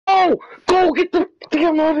Go! Go! Get the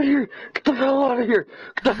damn out of here! Get the hell out of here!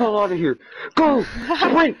 Get the hell out of here! Go!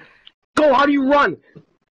 Sprint! Go! How do you run?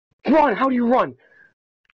 Run! How do you run?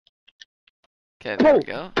 Okay, there we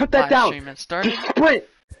go. Put that down! Just sprint!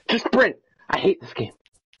 Just sprint! I hate this game.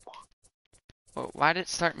 Well, why did it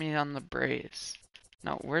start me on the Braves?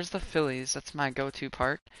 No, where's the Phillies? That's my go-to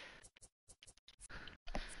part.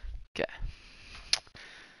 Okay.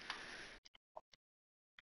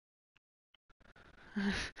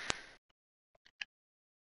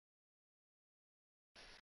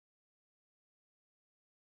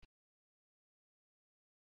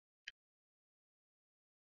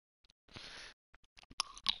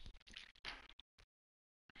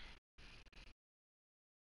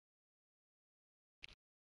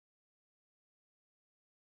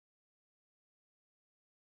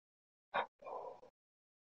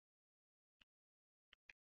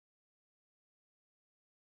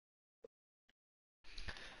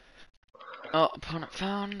 Oh, opponent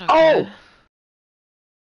found. Okay. Oh!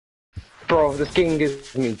 Bro, this game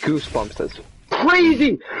gives me goosebumps. That's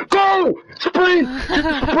crazy! Go! Sprint!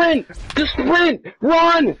 Just sprint! Just sprint!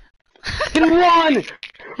 Run! And run!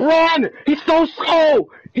 Run! He's so slow!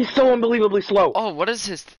 He's so unbelievably slow. Oh, what is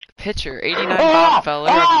his pitcher? 89 fella.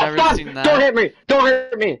 I've never seen that. Don't hit me! Don't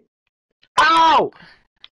hit me! Ow!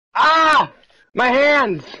 Ah! My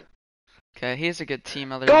hands! Okay, he has a good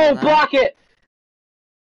team other Go! than that. Block it!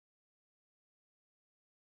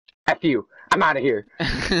 F you. I'm out of here.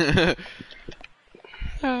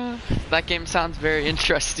 That game sounds very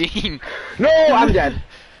interesting. No, I'm dead.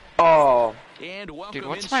 Oh. Dude,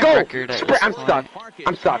 what's my record at this I'm point? stuck.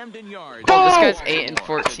 I'm stuck. Oh, this guy's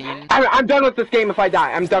 8-14. I'm done with this game if I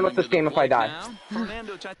die. I'm done with this game if I die. Okay,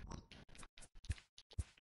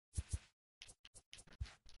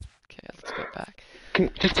 let's go back.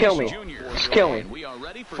 Just kill me. Just kill me.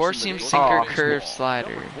 Four-seam sinker curve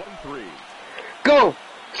slider. Go!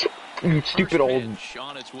 You stupid old.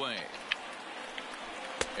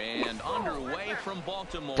 And underway from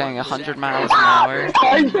Baltimore. Dang, 100 miles an hour.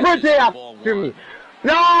 He's sprinting after me.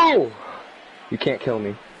 No! You can't kill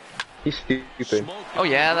me. He's stupid. Oh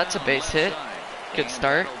yeah, that's a base hit. Good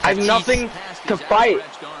start. I have nothing to fight.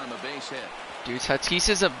 Dude, Tatis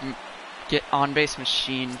is a on-base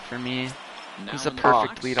machine for me. He's a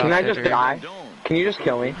perfect leadoff hitter. Can I just die? Can you just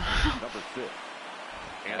kill me?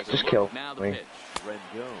 Just kill me.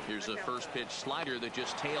 Here's a first pitch slider that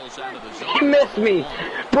just tails out of the zone. You missed me!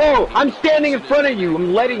 Bro, I'm standing in front of you.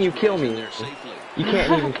 I'm letting you kill me. You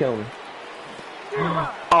can't even kill me.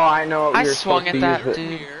 Oh, I know. I swung at that,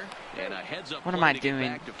 dude. What am I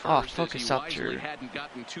doing? Oh, focus up, Drew. Hadn't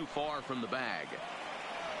gotten too far from the bag.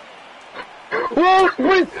 Whoa,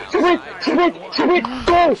 sprint! Sprint! Sprint! Sprint!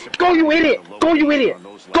 Go! Go, you idiot! Go, you idiot!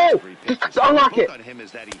 Go! Just unlock it!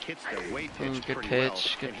 Ooh, good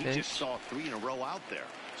pitch. Good pitch.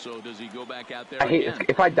 So does he go back out there I hate this.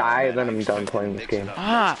 If I die, then I'm done playing this game.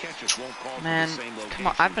 Ah! Man, come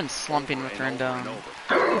on. I've been slumping with Rendon.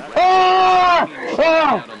 Ah!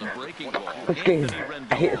 Ah! This game.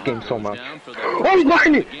 I hate this game so much. Oh, he's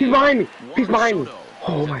behind me! He's behind me! He's behind me!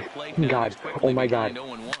 Oh my god. Oh my god.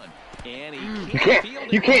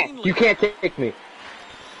 You can't take me.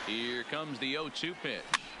 Here comes the 0-2 pitch.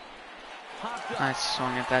 I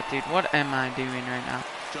swung at that, dude. What am I doing right now?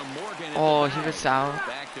 Oh, he was out.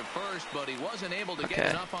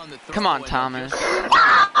 Okay. Come on, Thomas.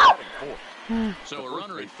 So a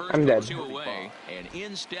runner at first, I'm dead. 2 away, and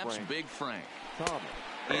in steps Big Frank.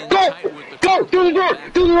 Go! Go! Do the door!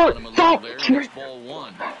 Do the door! Stop! Ball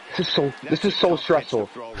 1. This is so stressful.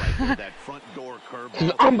 This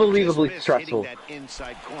is unbelievably stressful.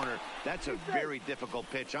 That's a very difficult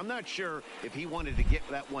pitch. I'm not sure if he wanted to get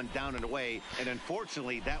that one down and away, and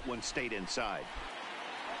unfortunately that one stayed inside.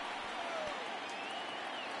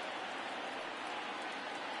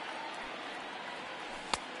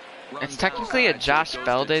 It's technically a Josh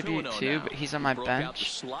Bell debut too, but he's on my bench.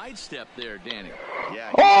 Slide step there, Danny.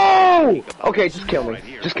 Oh! Okay, just kill me.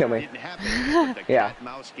 Just kill me. Yeah.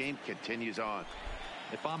 Mouse game continues on.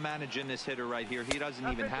 If I'm managing this hitter right here, he doesn't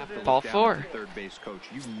even have to Ball look down 4. at the third base coach.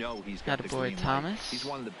 You know he's got Got a the boy, green light. Thomas. He's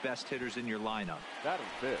one of the best hitters in your lineup.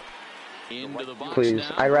 Into the box Please,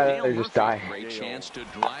 now. I'd rather Dale just Murphy. die. Great chance to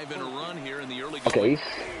drive in a run here in the early Okay. going. Good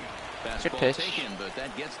Fastball pitch. taken, but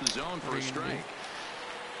that gets the zone for a strike.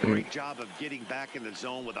 Great job of getting back in the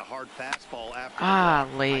zone with a hard fastball after Ah,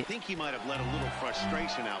 the late. I think he might have let a little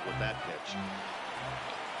frustration out with that pitch.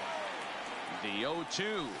 The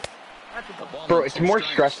 0-2. Bro, it's more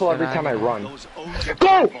stressful every time I run. Those 0-2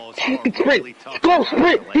 Go! balls Sprint! are really tough. Go,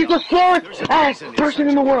 sprint! He's the slowest person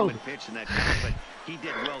in the world! Pitch in that pitch, but he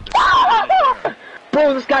did well to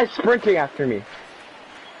Bro, this guy's sprinting after me.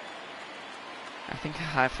 I think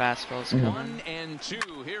high fastball's coming.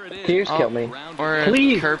 1-2. Here it is. Can you just kill me? Or a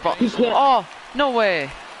Please. curveball. He can't. Oh, no way.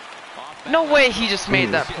 No way he just made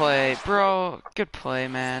that play. Bro, good play,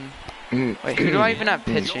 man. Wait, who do I even have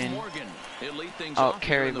pitching? Oh,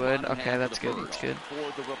 Kerry Wood. Okay, that's good. That's good.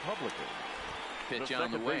 Pitch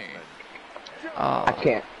on the way. I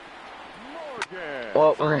can't.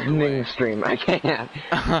 Well, we're ending the stream. I can't.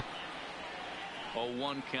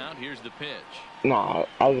 0-1 count. Here's the pitch. No,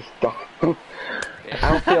 I just don't. I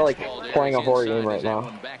don't feel like playing a horror game right now,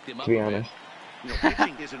 to be honest. You know,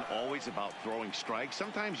 pitching isn't always about throwing strikes.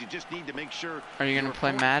 Sometimes you just need to make sure. Are you gonna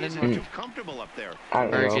play Madden? Isn't too comfortable up there. I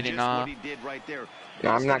don't Or know. getting off? What he did right there. No,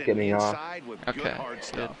 I'm not getting off. With Okay, good hard good.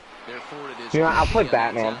 stuff. Therefore, it is You know, I'll play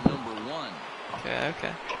Batman. number 1. Okay,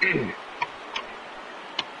 okay.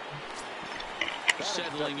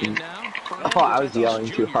 Settling in now. Oh, I was yelling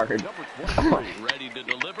too hard. Ready to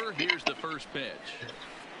deliver. Here's the first pitch.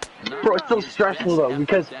 Bro, it's so stressful though,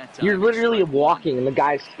 because you're literally walking and the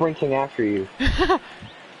guy's sprinting after you.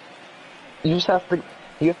 You just have to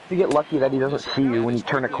get lucky that he doesn't see you when you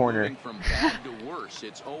turn a corner. From bad to worse.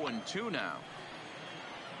 It's 0-2 now.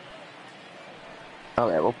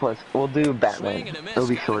 Okay, we'll do Batman. It'll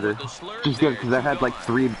be shorter. Which is good, because I've had like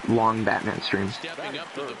 3 long Batman streams. Stepping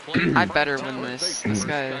up to the plate. I better win this. This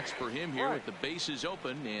guy Cuts for him here with the bases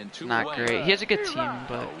open and 2 not away. great. He has a good team,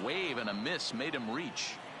 but A wave and a miss made him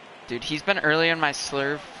reach. dude, he's been early in my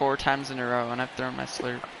slurve 4 times in a row, and I've thrown my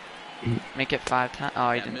slurve. Make it 5 times.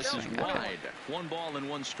 Oh, he That didn't misses swing. Okay. wide. 1 ball and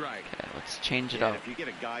 1 strike. Okay, let's change it Yeah, up. if you get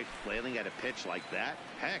a guy flailing at a pitch like that,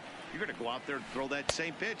 heck, you're going to go out there and throw that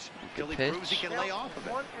same pitch until he Pitch. proves he can lay off of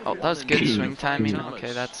it. Oh, that was good swing timing.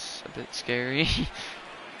 Okay, that's a bit scary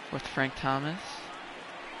with Frank Thomas.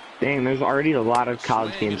 Dang, there's already a lot of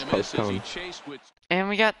college Swing games and a miss as he postponed. chased with And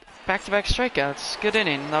we got back-to-back strikeouts. Good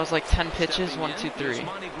inning. That was like 10 pitches, 1, 2, 3. He'll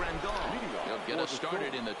get us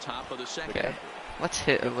started in the top of the second. Okay, let's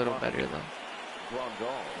hit a little better though.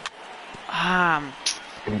 Ah.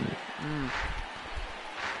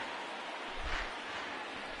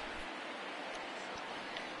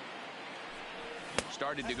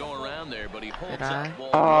 Started to go around there, but he holds Did I? up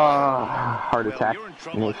ball. Heart Well, attack you're in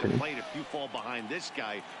trouble at the nation. plate if you fall behind this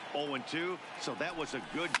guy 0-2, so that was a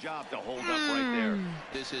good job to hold up right there.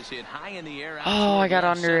 This is hit high in the air. out Oh, I toward got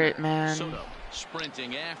left under center. it, man. Soto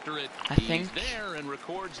sprinting after it. I He's think- there and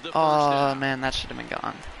records the first Oh down. man, that should have been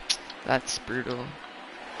gone. That's brutal.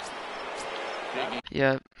 Big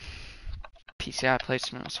Yep. PCI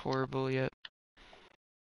placement was horrible. Yep.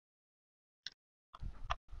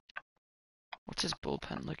 What's his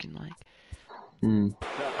bullpen looking like?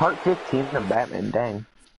 Part 15 of Batman, dang.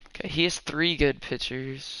 Okay, he has 3 good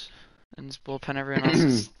pitchers. And his bullpen, everyone else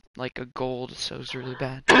is like a gold, so it's really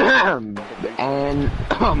bad. And,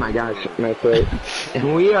 oh my gosh, my throat.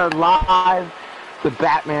 And we are live, the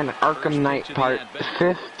Batman Arkham Knight part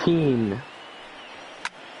 15.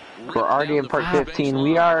 We're already in part 15.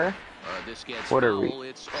 We are, this gets what are foul. we?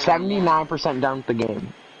 It's 79% done with the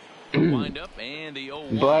game. wind up and the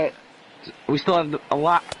 0-1. But we still have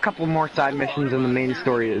a couple more side missions in the main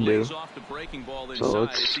story to do. Lays off the breaking ball So inside.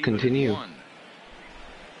 let's It's even continue. 1.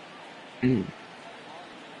 Good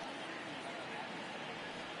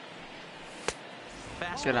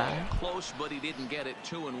Fastball eye. close, but he didn't get it.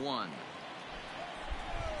 2-1.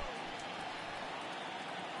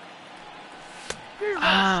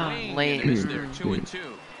 Ah, Swing late. and a miss there. 2-2.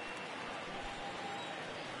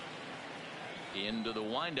 Into the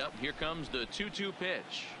windup. Here comes the 2-2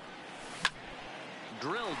 pitch.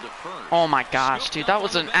 Drilled to first. Oh my gosh, Scooped dude, up that on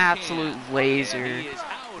was the an backhand. absolute And laser he is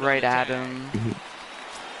out of right the at tag. him. Now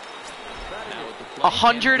at the plate,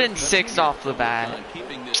 106 off the bat.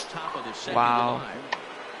 keeping this top of the second Wow. alive.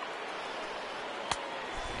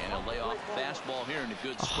 And a layoff fastball here in a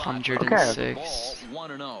good spot. 106. Ball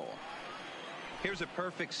 1-0. Here's a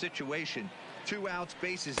perfect situation. 2 outs,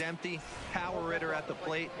 bases empty, power hitter at the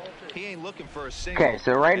plate. He ain't looking for a single. Okay,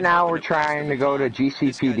 so right and now hoping we're to press trying the to go to top. This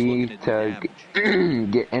guy's looking GCPD to do to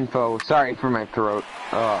get info. Sorry for my throat.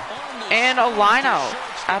 And a line out.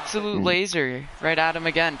 Absolute laser right at him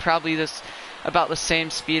again. Probably about the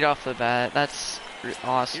same speed off the bat. That's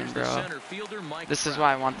awesome, Here's the bro. center fielder, Mike This is Trout,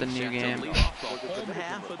 why I want the new set to game. lead off the home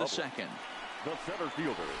half of the second.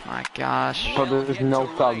 My gosh. So there's no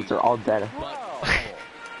thugs. They're all dead.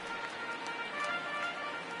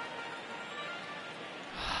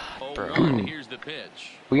 Bro. Here's the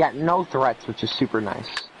pitch. We got no threats, which is super nice.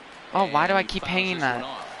 Oh, why do I And he keep fouls hanging this that? one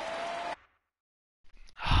off.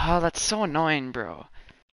 Oh, that's so annoying, bro.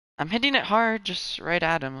 I'm hitting it hard, just right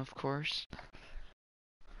at him, of course.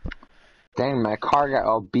 Dang, my car got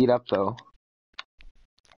all beat up though.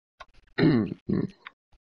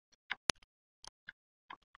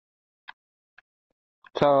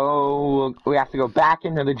 So we have to go back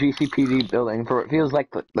into the GCPD building for what feels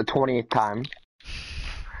like the 20th time.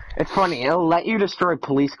 It's funny, it'll let you destroy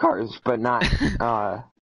police cars, but not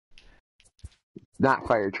not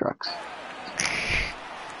fire trucks.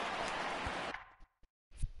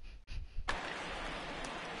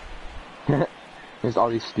 There's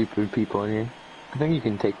all these stupid people in here. I think you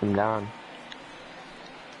can take them down.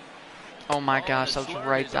 Oh my gosh, that was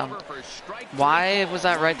right down. Why was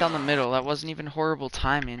that right down the middle? That wasn't even horrible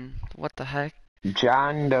timing. What the heck?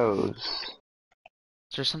 John Doe's.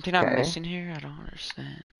 Is there something I'm missing here? I don't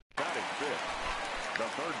understand. Batting fifth, the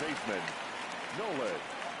third baseman, Nolan.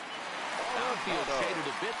 Outfield shaded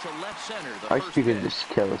a bit to left center. I wish you could just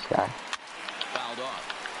kill this guy. Fouled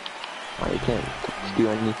off. Oh, you can't do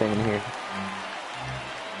anything in here.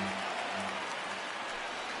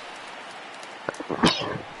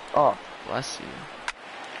 Oh. Bless you.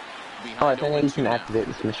 Oh, I think you can activate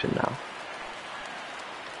this mission now.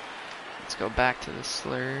 Let's go back to the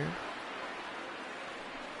slur.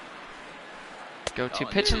 Go to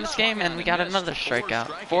pitch in this game, and we got another strikeout.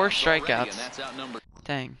 4 strikeouts.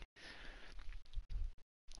 Dang.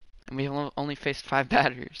 And we only faced 5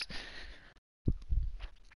 batters.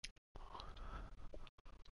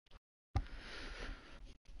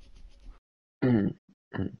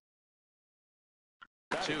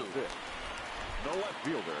 The left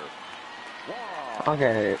fielder.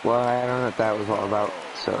 Okay, well, I don't know what that was all about,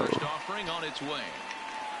 so... First offering on its way.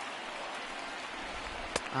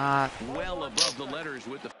 Well above the letters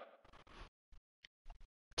with the...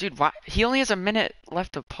 Dude, why? He only has a minute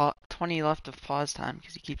left of 20 left of pause time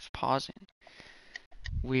because he keeps pausing.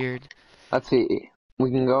 Weird. Let's see. We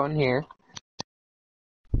can go in here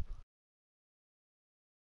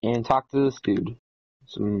and talk to this dude.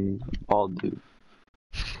 Some bald dude.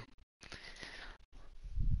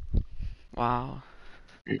 Wow.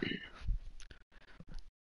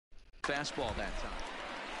 Fastball that time.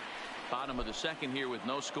 Bottom of the second here with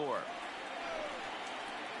no score.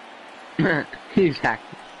 He's hacked.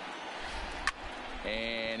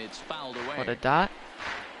 And it's fouled away. What a dot.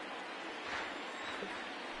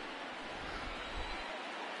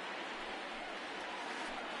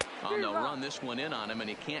 Oh, they'll run this one in on him, and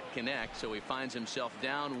he can't connect, so he finds himself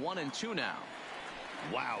down 1-2 now.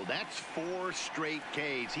 Wow, that's 4 straight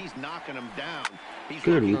Ks. He's knocking them down. He's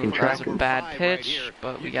Good, we can track That was a him. bad pitch,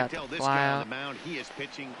 but we got the fly out. He is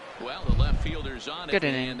pitching. Well, the left fielder's on Good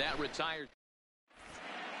it, inning. and that retires.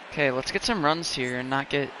 Okay, let's get some runs here and not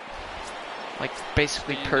get like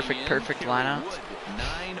basically perfect lineouts.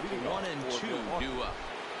 9-1-2 due up.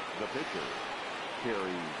 The pitcher,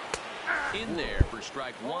 Kerry. In there for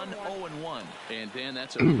strike 1, 0-1. And Dan,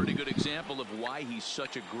 that's a pretty good example of why he's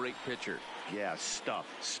such a great pitcher. Yeah, stuff.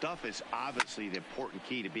 Stuff is obviously the important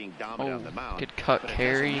key to being dominant on the mound. Good cut, but it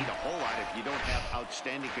Kerry. doesn't mean a whole lot if you don't have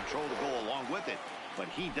outstanding control to go along with it. But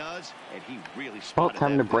he does, and he really Well, spotted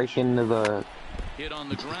time to that break pitch. into the Hit on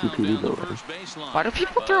the ground GCPD down the building. first baseline. Why do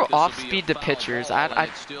people But throw this'll off be a speed to foul pitchers? ball, and I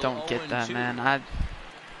it's still don't get that, 0-2. man.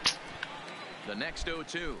 The next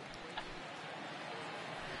 0-2.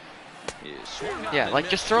 Is swung out Yeah, and like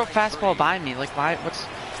just missed throw a strike fastball 3. by me. Like why? What's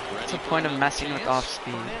Ready the for point of another messing with chance? off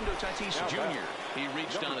speed? Fernando Tatis Jr. He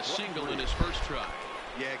reached on a single in his first try.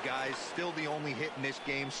 Yeah, guys, still the only hit in this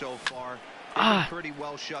game so far. Ah. Pretty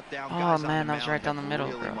well shut down. Oh, Guys on man, the that was mound right down have the middle,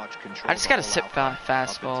 really bro. much control I just the gotta whole sit outcome up until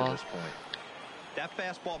fastball. this point. That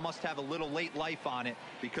fastball must have a little late life on it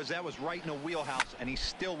because that was right in the wheelhouse, and he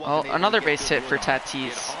still wasn't Oh, able to another get base good hit for wood on it.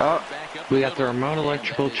 Tatis. Oh, we got the remote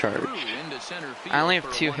electrical charge. I only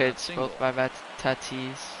have 2 hits, both by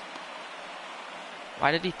Tatis.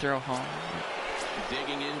 Why did he throw home?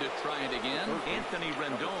 Digging in to try it again. Anthony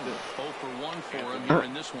Rendon, 0 for 1 for him here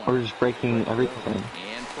in this one. We're just breaking everything.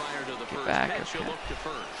 And prior to the first back, pitch, he'll okay. look to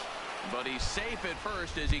first. But he's safe at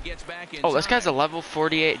first as he gets back in. Oh, this guy's a level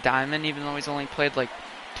 48 diamond, even though he's only played like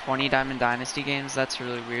 20 Diamond Dynasty games. That's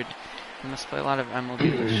really weird. He must play a lot of MLB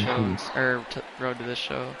this show, or Road to this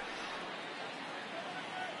show.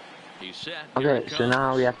 He's set. Okay, so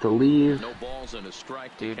now we have to leave. No balls and a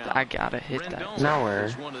strike to Dude, count. I gotta hit that. Rendon Now where?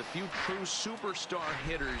 is one of the few true superstar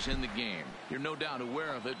hitters in the game. You're no doubt aware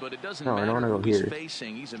of it, but it doesn't No, I matter don't wanna who go he's here.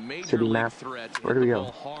 facing. He's a major City league map. threat to Where hit do we the go?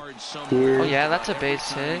 ball hard somewhere. Here. Oh yeah, that's a Every base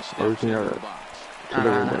time he hit. steps Or we can into go the to-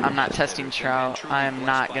 box. I'm not testing Trout. I am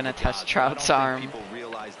not gonna test Trout's arm. People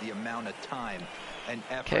realize the amount of time and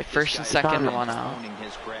effort Okay, this first and guy second, puts one into out. honing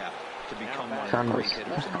his craft to become one of the John great was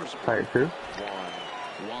hitters in our sport. fire crew.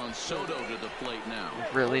 Juan Soto to the plate now.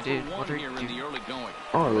 Really, 0 for dude? 1 What are here you in the doing? early going.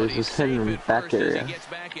 Oh, But there's he's this hidden safe at back first as area. he gets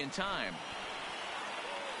back in time.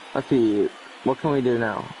 Let's see, what can we do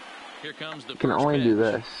now? Here comes the We can first only do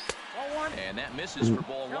pitch. this. And that misses for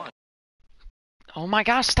ball 1. Oh my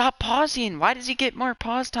gosh, stop pausing. Why does he get more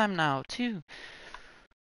pause time now, too?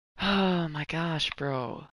 Oh my gosh,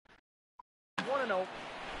 bro. 1-0.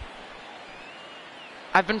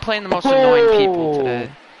 I've been playing the most annoying people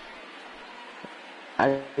today.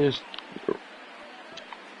 I just...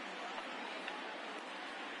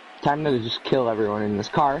 Time to just kill everyone in this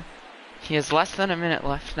car. He has less than a minute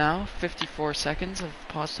left now. 54 seconds of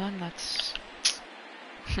pause time. That's...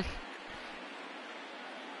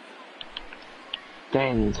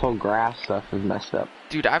 Dang, this whole grass stuff is messed up.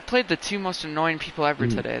 Dude, I've played the two most annoying people ever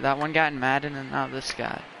today. That one guy in Madden and now this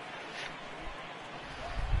guy.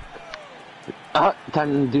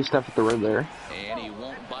 Time to do stuff at the road there. And he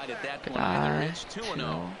won't bite at that point either. It's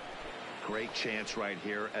 2-0. Great chance right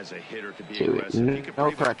here as a hitter to be Dude, aggressive. You could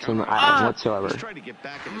no threats on the island whatsoever. He's trying to get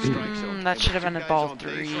back in the strike zone. That should have been With a two guys ball on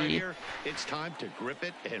base 3. right here, it's time to grip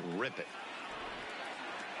it and rip it.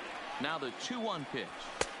 Now the 2-1 pitch.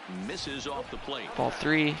 Misses off the plate. Ball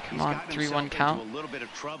 3. Come on, 3-1 count. A little bit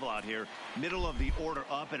of trouble out here. Middle of the order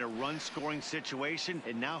up in a run-scoring situation,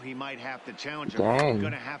 and now he might have to challenge him. Dang.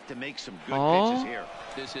 Going to have to make some good pitches here.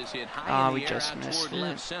 This is hit high in we the air just out missed toward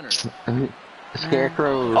left center.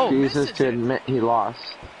 Scarecrow refuses to admit he lost.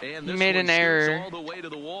 And He this made one an error. steers all the way to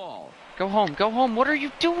the wall. Go home, go home. What are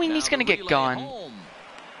you doing? Now He's gonna the get relay gone. home.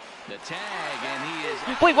 The tag, and he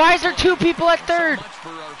is Wait, why is there 2 people at third? So much for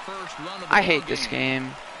our first run of the I ball hate this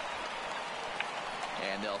game.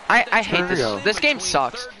 And they'll I hate this. this. This game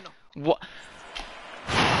sucks. What?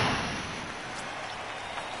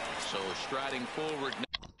 So striding forward.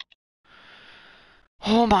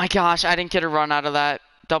 Oh my gosh, I didn't get a run out of that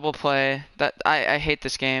double play. I hate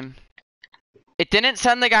this game. It didn't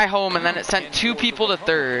send the guy home, and then it sent 2 people to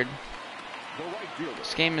third.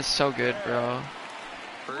 This game is so good, bro.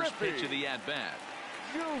 First pitch of the at-bat.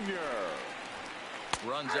 Junior.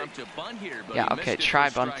 Runs up to bunt here, but Yeah, he okay, missed it try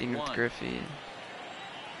for strike bunting with 1. Griffey.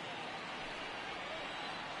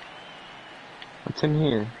 What's in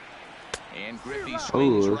here? And Griffey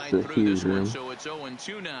swings Ooh, right this is a through this huge one, room. so it's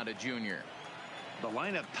 0-2 now to Junior. The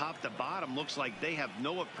lineup top to bottom looks like they have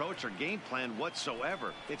no approach or game plan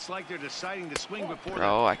whatsoever. It's like they're deciding to swing before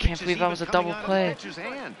Bro, I can't believe that was a double play.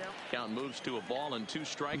 Count moves to a ball and 2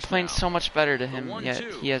 strikes. I'm playing now. so much better to him, 1-2. yet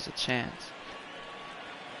he has a chance.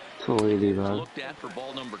 Totally, bud. Looked at for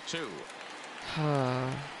ball number 2.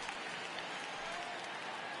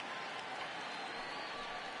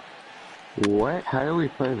 What? How do we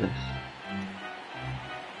play this?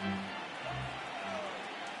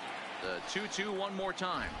 The 2-2 one more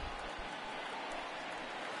time.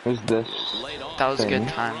 Who's this? Laid off. That was a good Thing.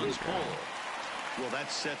 time. Runs pulled. Well,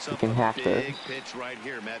 that sets You up can a hack big this. pitch right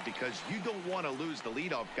here, Matt, because you don't want to lose the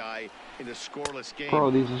leadoff guy in a scoreless game.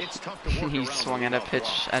 Bro, these It's tough to work He around swung the at a leadoff pitch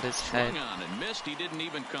walk. at his head. Swung on and missed. He didn't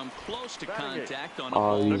even come close to contact on a Oh,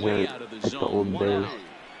 ball these way are out of the like the zone. old 1 days.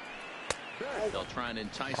 out. They'll try and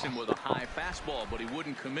entice him with a high fastball, but he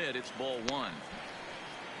wouldn't commit. It's ball 1.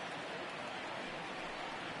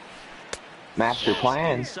 Master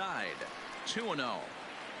plan. Inside. 2-0.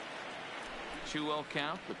 2-0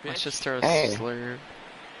 count. The pitch. Let's just throw a Hey. slurve.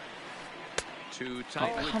 Too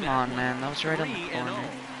tight with Come that on, one. man. That was right on the 3-0. corner.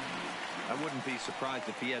 I wouldn't be surprised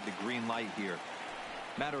if he had the green light here.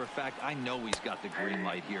 Matter of fact, I know he's got the green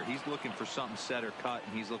light here. He's looking for something set or cut,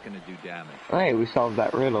 and he's looking to do damage. Hey, we solved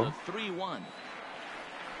that riddle. The 3-1.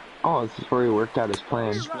 Oh, this is where he worked out his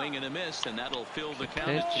plan. Swing and a miss, and that'll fill the count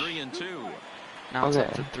Pitch. at 3-2. Now it's up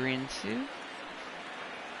Okay. to 3-2.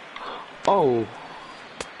 Oh,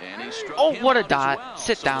 And he struck Oh, him what a out as dot. well.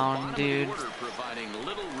 Sit So the down, bottom of the dude. order providing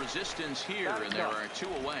little resistance here, and there are 2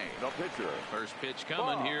 away. The pitcher. First pitch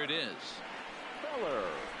coming. Here it is. Feller.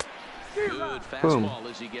 Good fastball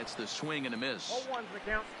as he gets the swing and a miss. 0-1's the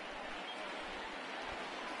count.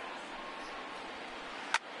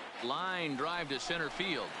 Line drive to center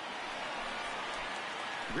field.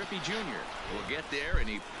 Griffey Jr. will get there, and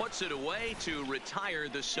he puts it away to retire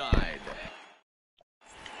the side.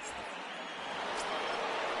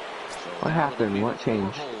 what happened? What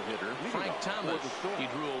changed? Frank Thomas. He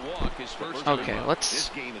drew a walk his first Okay, time up. let's This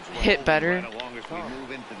game is hit rolling better. right along as we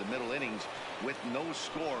move into the middle innings with no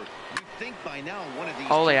score. You'd think by now one of these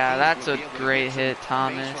Oh, two yeah, teams that's would a be able to great get some hit, base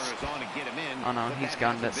Thomas. runners on and get 'em in, Oh no, but he's that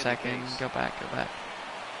gone hasn't that been the second. case. Go back, go back.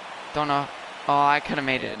 Don't know. Oh, I could have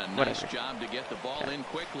made it. And a nice Whatever. job to get the ball in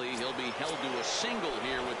quickly. He'll be held to a single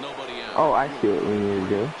here with nobody out. Oh, I see what we need to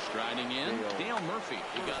do. Striding in, Dale Murphy.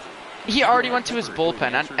 He got it. He already went to his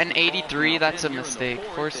bullpen. An 83, that's a mistake.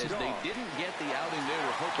 Force. As they didn't get the outing they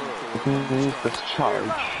were hoping for. This charge.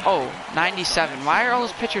 Oh, 97. Why are all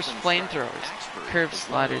those pitchers flamethrowers? Pittsburgh. Curve It's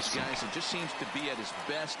one of sliders. those guys that just seems to be at his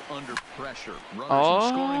best under pressure. Runners Oh,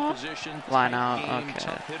 in scoring position, line tight out. game, Okay,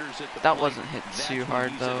 tough hitters at the that plate. wasn't hit That's too when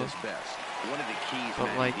hard he's at though. his best. One of the keys,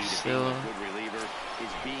 But, like, Matty, to still. being a good reliever is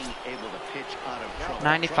being able to pitch out of trouble.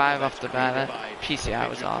 95 off Trouble the that's bat. That created by PCI the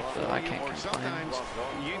was pitcher off though. for I you, can't or complain. sometimes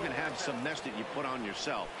you even have some mess that you put on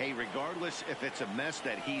yourself. Hey, regardless if it's a mess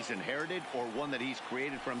that he's inherited or one that he's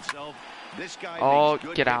created for himself, this guy Oh, makes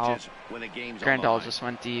good get out. pitches when the game's on the Grandal line. just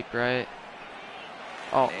went deep, right?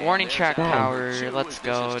 Oh, And warning there's track out number power. two Let's as this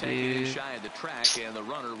go, is taken in dude. shy of the track, and the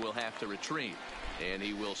runner will have to retreat. And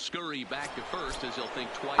he will scurry back to first as he'll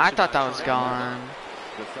think twice. I thought about that was trying to gone.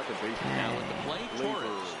 The second baseman. Now at the plate,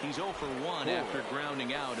 Torres. He's 0 for 1 after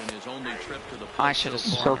grounding out in his only trip to the plate. I should have so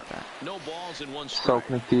swung far. at that. No balls in one So strike.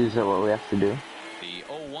 confused at what we have to do. The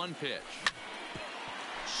 0-1 pitch.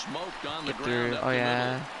 Smoked on the Get ground through. up Oh the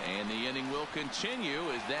yeah. middle. And the inning will continue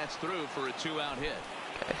as that's through for a 2-out hit.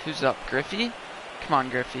 Okay, who's up? Griffey? Come on,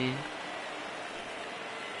 Griffey.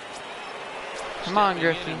 Come on, Stepping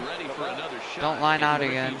in Griffey. and ready for another shot. Don't line out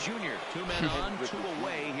Griffey again. Jr., 2 men on, 2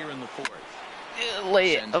 away here in the 4th.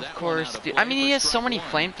 Late, Sends of that one course. out of Dude. play I mean, he for has so strike many one.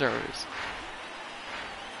 flamethrowers.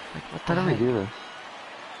 Like, what the How do we heck? do this?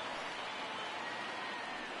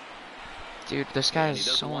 Dude, this guy And he is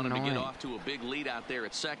doesn't so want him to annoying. get off to a big lead out there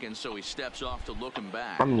at second, so he steps off to look him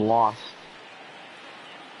back. I'm lost.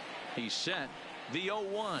 He's set. The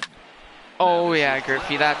 0-1. Oh yeah,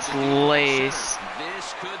 Griffey, that's lace.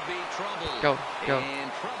 This could be trouble. Go, go.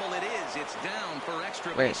 And trouble it is. It's down for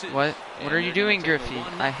extra Wait, bases. what? What are And you they're gonna doing, take a Griffey?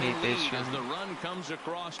 1-0 I hate base lead as the running. run comes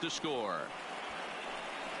across to score.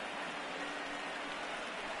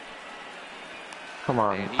 Come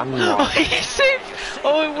on. And he I'm went lost. He saved.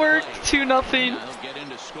 Oh, it worked. 2-0. Now he'll get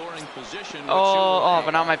into scoring position with Oh, two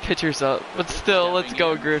but now my pitcher's up. But still, let's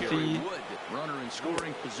go, Griffey. Runner in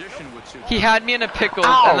scoring position with 2. He had me in a pickle,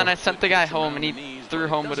 Ow! and then I sent the guy home, and he threw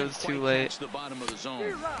home, but it was too late. The bottom of the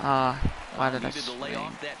zone. Why did I Needed to lay swing?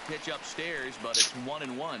 off that pitch upstairs, but it's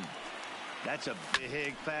 1-1. That's a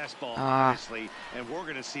big fastball, Ah. obviously, and we're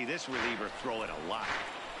going to see this reliever throw it a lot.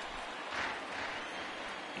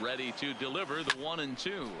 Ready to deliver the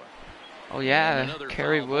 1-2. Oh yeah, another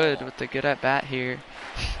Kerry foul Wood ball. with the good at bat here.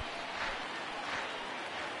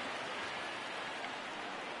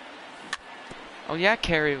 Oh yeah,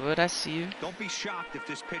 Kerry Wood, I see you. Don't be shocked if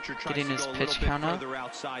this pitcher tries Getting to his go a pitch little count bit up. further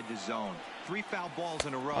outside the zone. 3 foul balls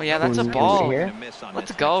in a row. Oh yeah, that's a Is it ball. here?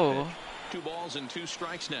 Let's go. 2 balls and 2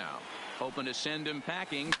 strikes now. Hoping to send him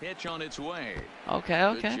packing. Pitch on its way. Okay,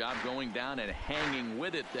 Good okay. job going down and hanging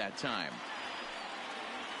with it that time.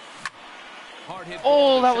 Hard hit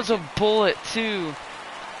ball Oh, to that was a second. bullet too.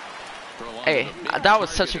 Throw on Hey, to the big that was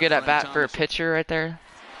such a target good of at bat Frank for a Thomas. pitcher right there.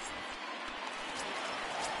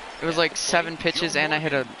 It was like 7 pitches, and I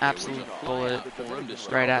hit an absolute bullet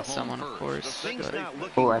right at someone, of course. Things But not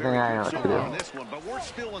looking Oh, I think I know very what to good do. on this one, but we're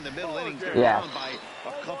still in the middle innings. They're Yeah. down by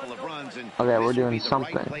a couple of runs, and Okay, we're this would doing be the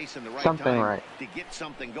something. right place and the right Something time right. to get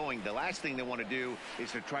something going. The last thing they want to do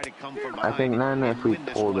is to try to come from I behind think then and if we win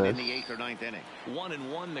this pull one in this. the 8th or 9th inning.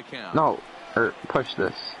 1-1 the count. No, or push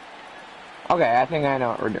this. Okay, I think I know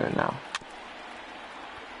what we're doing now.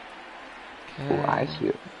 Ooh, I see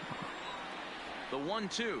it. The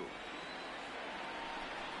 1-2.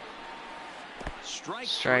 Strike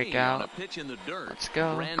Strike 3 on out. a pitch in the dirt. Let's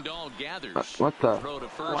go. Grandal gathers. What the? Throw to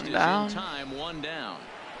first One is down. in time. 1 down.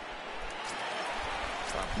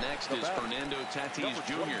 Up next is Fernando Tatis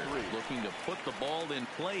Jr. looking to put the ball in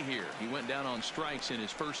play here. He went down on strikes in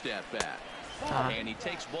his first at bat. And he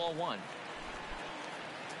takes ball 1.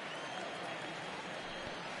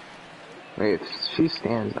 Wait, she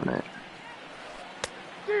stands on it.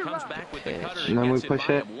 Comes back with the Pitch. cutter And then we gets push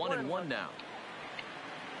by it. him. 1-1 now.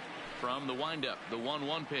 From the windup, the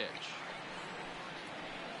 1-1 pitch.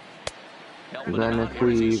 Helping Then him out if here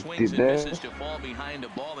as he we swings do and this- misses to fall behind a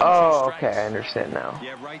ball and 2 Oh, strikes. okay, I understand now.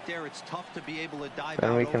 Yeah, right there. It's tough to be able to dive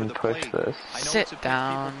Then out we over can the push plate. this. I know Sit it's a pitch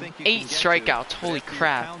down. people think you 8 can get strikeouts. to, Holy but after you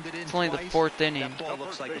crap. pound it in It's only the twice, 4th inning. That ball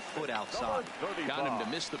looks like a foot outside. Got him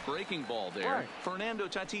to miss the breaking ball there. Fernando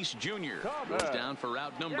Tatis Jr. goes down for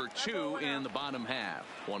out number 2 in the bottom half.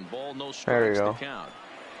 1 ball, no There we strikes to go. count.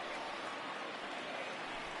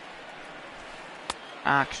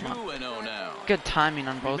 Ah, come on. 2-0 now. Good timing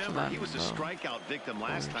on both Remember, of them. he was a though. strikeout victim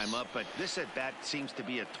last time up, but this at bat seems to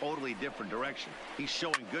be a totally different direction. He's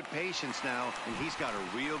showing good patience now, and he's got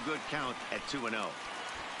a real good count at 2-0.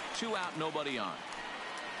 2 out, nobody on.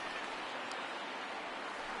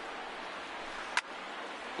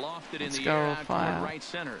 Lofted in Let's the go, air out fly toward out. right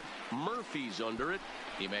center. Murphy's under it.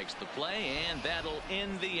 He makes the play, and that'll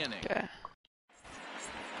end the inning. Okay.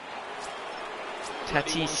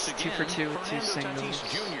 Ready once Tatis, 2 for again, 2 with 2 Fernando singles.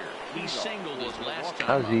 Tatis Jr. He singled his last time.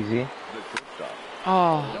 That was easy.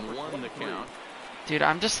 Oh, Won the count. dude,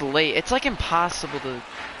 I'm just late. It's like impossible to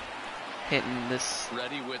hit in this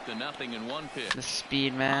Ready with the 0-1 pitch. the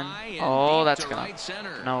speed, man. High and Oh, deep that's to gonna right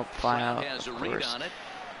center. nope, fly Trout out. has a Of read course. on it.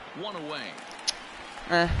 One away.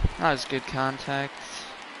 That was good contact.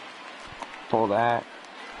 Pull that.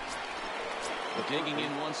 Digging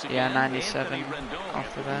in once again. Yeah, 97 Anthony Rendon, off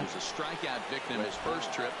of who that. was a strikeout victim his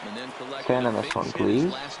first trip and then collected Stand on a this base one, hit please.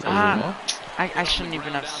 his last time. I shouldn't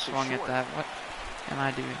even have swung at that. What am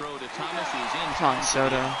I doing? Throw to Thomas is in Come on, time.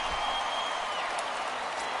 Soto.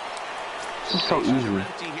 This is so easy.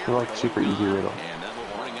 It's like super easy riddle. And that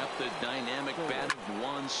will bring up the dynamic bat of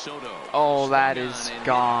Juan Soto. Oh, that Swung is on and hit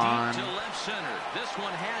gone. deep to left center. This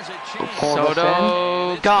one has a chance. Pull this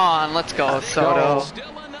Soto gone. Let's go, Soto. Still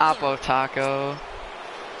another. Oppo Taco.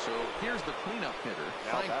 So here's the cleanup hitter,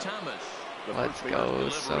 Frank Thomas. Let's go, Delivery to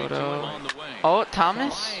him Soto. on the way. Oh,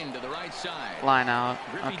 Thomas? Line to the right side. Line out.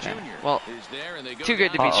 Griffey Okay. Jr. Well, is there and they go too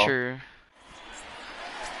good to be down. true.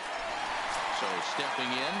 So stepping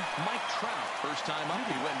in, Mike Trout. First time up,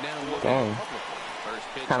 he went down looking. Dang. First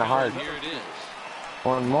pitch. Kinda hard. Here it is.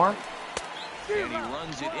 One more? And he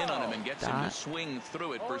runs it in on him and gets him to Dot. swing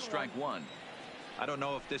through it for strike one. I don't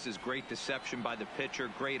know if this is great deception by the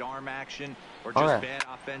pitcher, great arm action, or just Okay. bad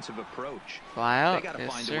offensive approach. Fly They out. got to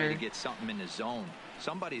Yes, find a way sir. to get something in the zone.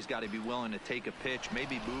 Somebody's got to be willing to take a pitch,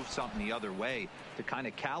 maybe move something the other way to kind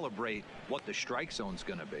of calibrate what the strike zone's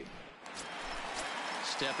going to be.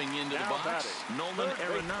 Stepping into the box, Nolan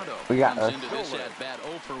Arenado We got comes us. into this at bat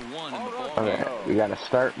 0 for 1 in the ball Okay, game. we gotta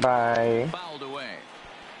start by Fouled away.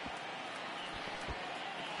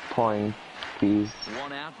 pulling these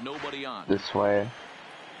One out, nobody on. this way.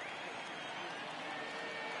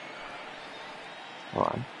 Hold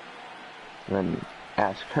on. And then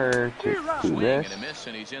ask her to do Swing this. and a miss,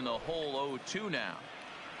 and he's in the hole 0-2 now.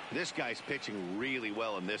 This guy's pitching really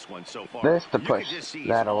well in this one so far. This to You push can just see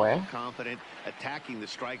that he's away. all confident, attacking the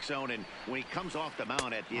strike zone, and when he comes off the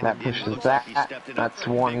mound at the end That of the inning, pushes it looks like that. he stepped in That's a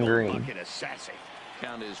big one old green. bucket of sassy.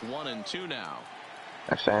 Count is 1-2 now.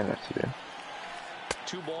 Actually, I know what to do.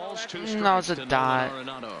 2 balls, 2 strikes. No, it's a to dot. Nolan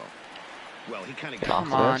Arenado. Well, he kind of Come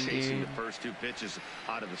got on, chasing dude. the first 2 pitches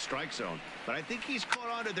out of the strike zone, but I think he's caught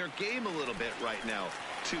on to their game a little bit right now.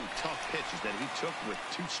 2 tough pitches that he took with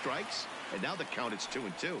 2 strikes, and now the count is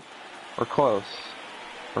 2-2. We're close.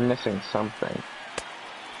 We're missing something.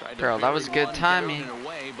 Tried to Bro, that was bury good one timing. down and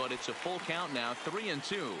away, but it's a full count now,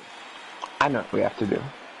 3-2. I know what we have to do.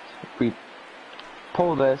 If we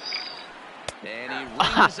pull this, And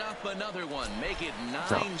he rings up another one. Make it 9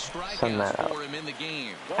 send strikeouts that out. for him in the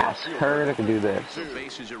game. ask her to do this. So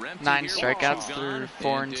bases are empty 9 here, strikeouts two through gone,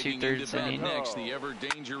 4 and digging 2/3 into bat inning. Next, the ever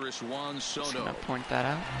dangerous Juan Just Soto. gonna point that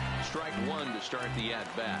out. Strike 1 to start the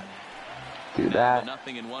at bat. Do that.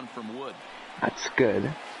 0-1 from Wood. That's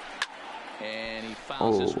good. And he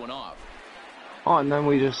fouls this Oh. one off. Oh, and then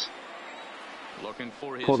we just Looking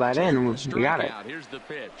for his pull that in. 10th We got it. strikeout. Here's the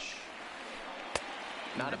pitch.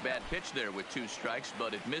 Not a bad pitch there with 2 strikes,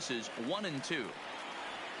 but it misses 1-2.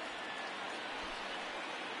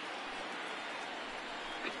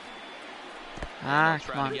 Ah,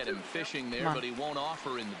 Try come to on. get him fishing there, Come on. but he won't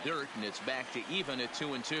offer in the dirt, and it's back to even at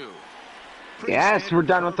 2-2. Yes, we're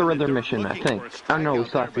done with the riddle mission, I think. Oh no, we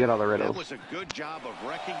still have to get all the That riddles. was a good job of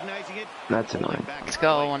recognizing it. That's Pulling annoying. back Let's at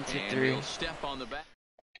go. the plate. 1, 2, And 3. he'll step on the back.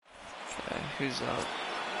 Okay, who's up?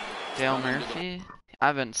 Dale Murphy?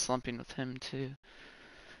 I've been slumping with him too.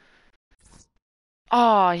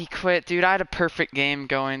 Oh, he quit, dude. I had a perfect game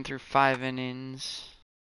going through 5 innings.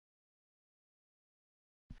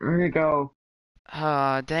 There you go.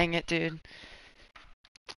 Ah, dang it, dude.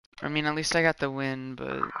 I mean, at least I got the win,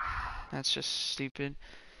 but that's just stupid.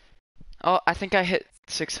 Oh, I think I hit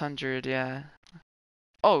 600, yeah.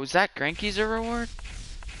 Oh, is that Granky's a reward?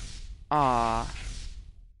 Ah.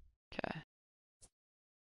 Okay.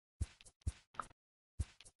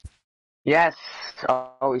 Yes.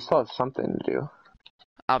 Oh, we still have something to do.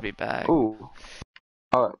 I'll be back. Ooh.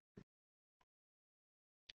 Oh.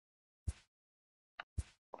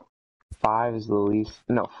 5 is the least.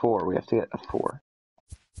 No, 4. We have to get a 4.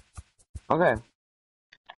 Okay.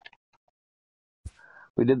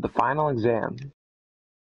 We did the final exam.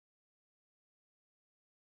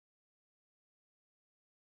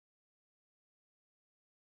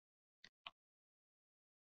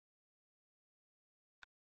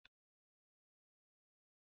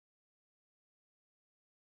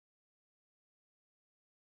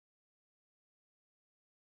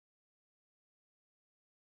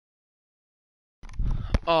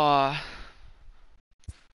 Oh.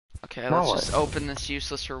 Okay, Now let's what? just open this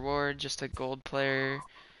useless reward. Just a gold player.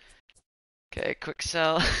 Okay, quick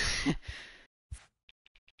sell.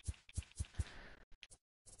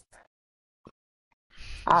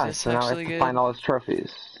 Alright, this so now we have actually to good? find all his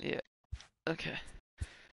trophies. Yeah. Okay.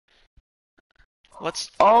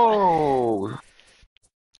 Let's. Oh!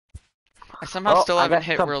 I somehow Oh, still I haven't got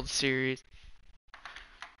hit some World Series.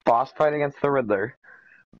 boss fight against the Riddler.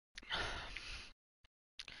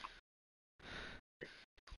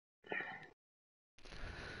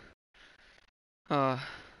 Uh.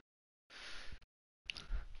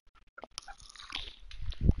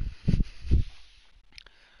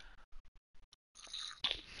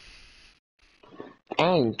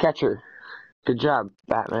 And catcher. Good job,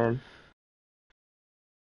 Batman.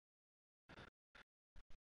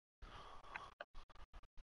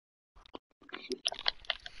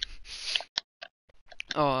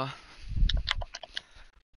 Oh.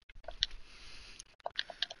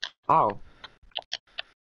 Oh.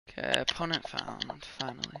 Okay, opponent found,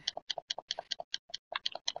 finally.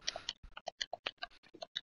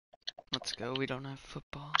 Let's go, we don't have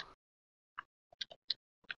football.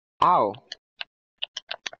 Ow.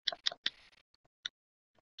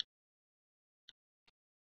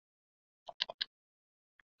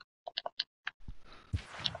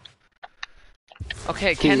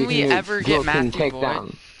 Okay, See, can you we can do ever dual get team Matthew Boyd?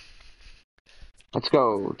 takedown. Let's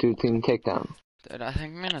go, do team takedown. Dude, I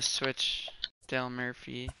think I'm gonna switch Dale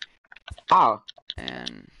Murphy Ow.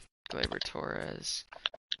 and Gleyber Torres.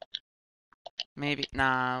 Maybe,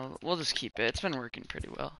 nah, we'll just keep it. It's been working pretty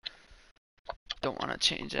well. Don't want to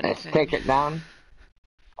change Let's anything. take it down.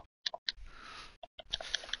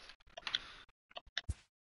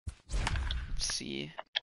 Let's see.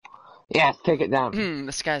 Yes, take it down.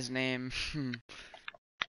 This guy's name.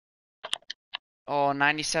 Oh,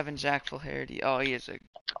 97 Jack Flaherty. Oh, he is a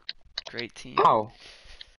great team. Ow.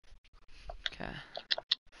 Okay.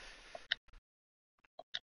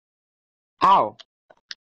 Ow.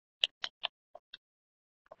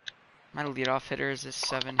 My leadoff hitter is a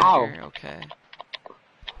 7 Ow. hitter. Okay.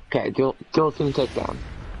 Okay, dual team takedown.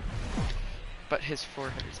 But his 4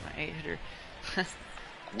 hitter is my 8 hitter.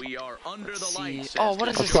 We are under Let's the see. lights. Oh, what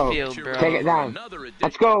is Let's this go. field, bro? Take it down.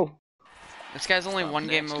 Let's go. This guy's only Up one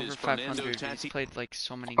game next over is Fernando 500. He's Tatis. played like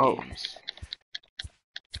so many Oh. games.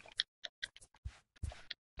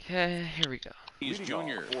 Okay, here we go. He's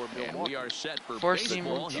junior, and we are set for Four seam,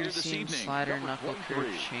 baseball two here this seam, evening. slider, knuckle curve,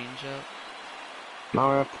 changeup.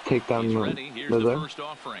 Now we have to take down He's the ready. Here's the Riddler. first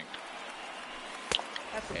offering.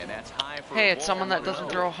 And that's high for Hey, a it's ball. someone that doesn't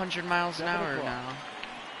throw 100 miles an hour now.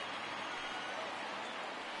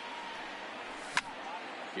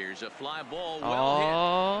 Here's a fly ball, well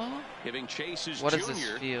Oh, hit. Giving chase is what is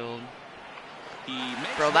junior. this field? He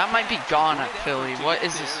makes Bro, the that might be gone at right Philly. effort to What get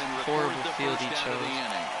is this there and record horrible the field he first out of the chose?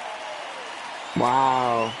 inning.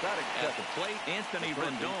 Wow. At the plate, Anthony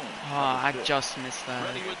Rendon. Oh, I just missed that.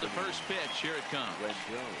 Ready with the first pitch. Here it comes.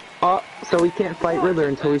 Oh, so we can't fight Riddler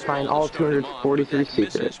until we find all Fastball to start him off, but 243 that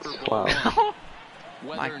misses secrets. for ball Wow.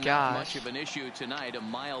 one. My Weather not gosh. much of an issue tonight. A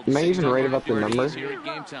mild Am I even right 65 about the number? degrees here at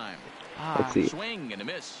game time. Let's see. Swing and a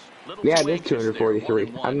miss. Little Yeah, too it is anxious there, 243.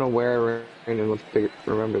 1-1. I don't know where I ran and let's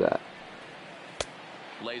remember that.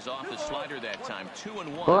 Lays off the slider that time.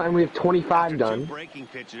 2-1. Well, and we have 25 After done. two breaking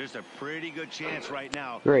pitches, there's a pretty good chance right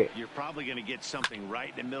now. Great. You're probably going to get something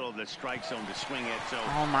right in the middle of the strike zone to swing at. So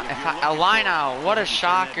Oh my, if if you're I, a looking line for it, out. What a go ahead and turn that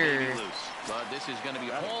shocker. baby loose. But this is going to be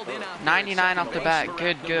hauled in out there. 99 off Second the base bat. for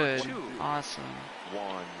Good, out good. number 2. Awesome.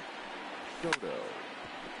 One. Dodo.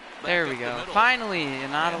 There we Back up go. the middle. Finally,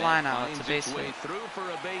 not a And line that out. It's a finds base way hit. through for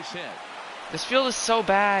a base hit. This field is so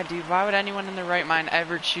bad, dude. Why would anyone in their right mind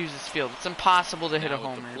ever choose this field? It's impossible to hit a Now at the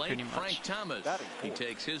homer, plate, pretty much. Frank Thomas. He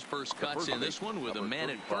takes his first cuts in this one with a man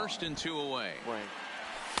at first and 2 away. Frank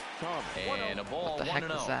Thomas. And a ball. What the heck 1-0.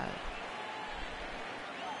 was that?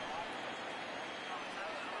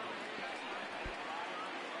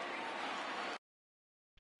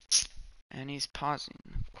 And he's pausing,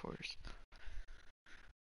 of course.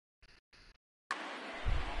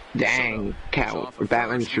 Dang, off at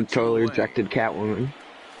Batman first should with 2 totally away. rejected Catwoman.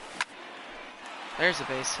 There's a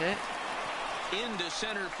base hit. Into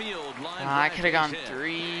center field. Line I drive could have gone base hit.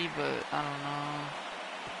 3, but I don't know.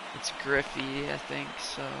 It's Griffey, I think,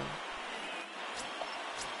 so.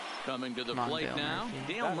 Coming to the Come on, plate Dale now,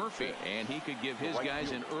 Murphy. Dale Murphy. And he could give his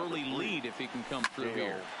guys an early lead if he can come through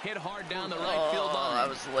here. Hit hard down the right field Oh, line. that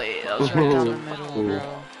was late. That was right down the middle,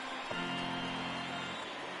 bro.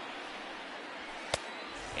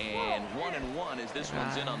 And 1-1 as this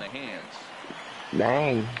one's in on the hands.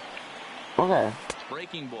 Dang. Okay.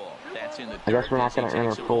 Breaking ball. That's in the I guess dirt we're not as he going to earn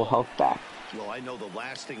our takes a full ball. health back. Well, I know the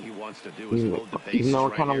last thing he wants to do is Even, load the bases even though we're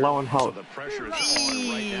right kind of here. low in So health. the pressure is on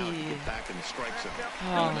right now to get back in the strike zone.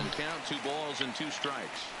 Even count, 2 balls and 2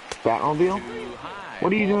 strikes. Batmobile? Too high.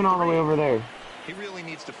 What are you Ball doing all the way 3. over there? He really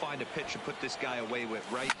needs to find a pitch to put this guy away with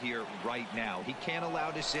right here, right now. He can't allow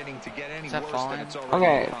this inning to get any Is that worse falling? than it's already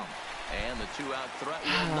Okay. become. And the 2-out threat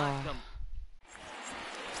will not come.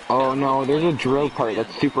 Oh no, there's a drill part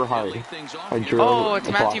that's super hard. A drill. Oh, it's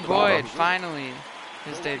block Matthew battle. Boyd, finally.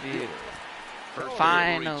 His debut. To him on the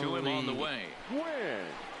Finally. way.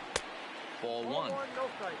 Ball 1.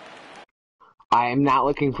 I am not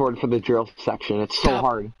looking forward for the drill section. It's so Stop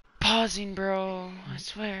hard. pausing, bro. I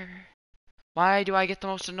swear. Why do I get the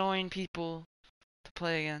most annoying people to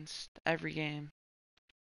play against every game?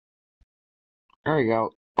 There we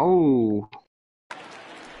go. Oh.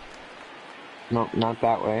 Nope, not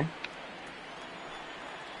that way.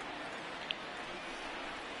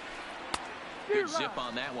 Good zip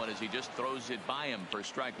on that one as he just throws it by him for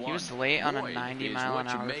strike 1. He was late on a Boyd 90 is mile an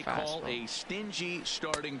what you hour may call fastball. a stingy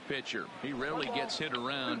starting pitcher. He rarely gets hit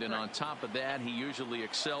around, and on top of that, he usually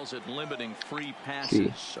excels at limiting free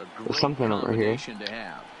passes. A great something over here. combination to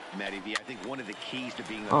have. Matty V, I think one of the keys to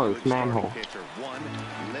being a Oh, good it's manhole. starting pitcher, 1,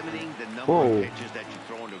 limiting the number Whoa. of pitches that you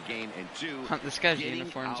throw into a game, and 2, This guy's getting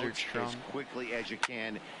uniforms are outs strong. as quickly as you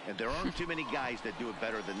can. And there aren't too many guys that do it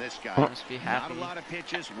better than this guy. Must be Not happy. a lot of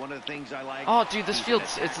pitches. One of the things I like. Oh, dude, this he's an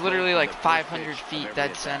field's, attack it's literally mode like from the first 500 pitch of feet every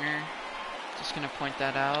dead attack. center. Just gonna point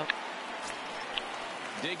that out.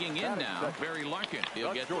 Digging in now, Barry Larkin.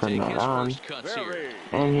 He'll get to Turn take that his on. first cuts here.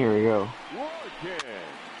 And here we go.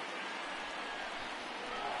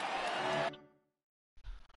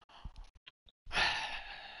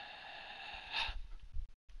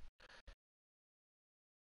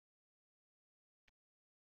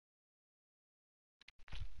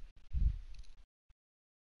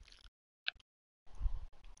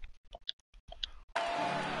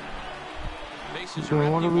 Bases So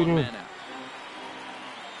are what empty, do we 1 do? man out.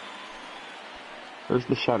 Where's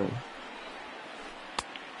the shutter?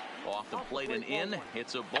 Off the plate and in.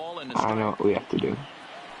 It's a ball and a I strike. know what we have to do.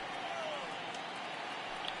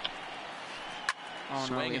 Oh no,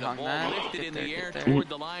 Swing we and a hung ball that. lifted Get in there, the air get there. toward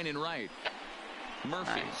the line and right.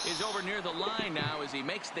 Murphy Nice. is over near the line now as he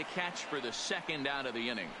makes the catch for the second out of the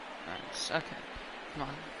inning. Nice. Okay. Come on.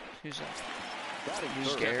 Who's up?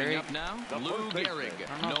 Who's Stepping Gehrig? up now, Lou Gehrig.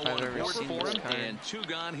 I don't know No if I've one ever aboard seen for this him, card. and 2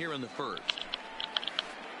 gone here in the first.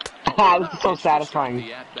 This is so Pitch to start satisfying.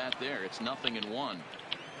 The at-bat there. It's 0-1.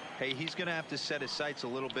 Hey, he's going to have to set his sights a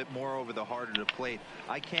little bit more over the heart of the plate.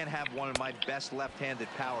 I can't have one of my best left-handed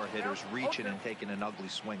power hitters reaching and taking an ugly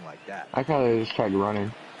swing like that. I thought they just tried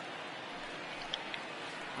running.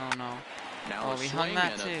 Oh no. Now Oh, a we hung swing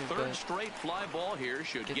that and too, a third but straight fly ball here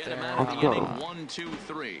should get get him there. out of Let's the go. inning. 1, 2,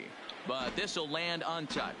 3. But this will land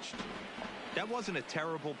untouched. That wasn't a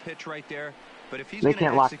terrible pitch right there, but if he's They going to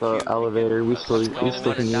can't lock execute... the elevator. We still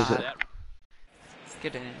go. can use it.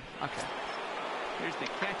 Get in. Okay. Here's the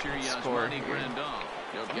catcher, Score Yasmani here. Grandal.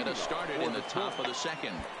 He'll get us started in the top of the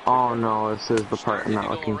second. Oh no, this is the part I'm Starting not to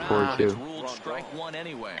go looking around, forward it's to. ruled strike 1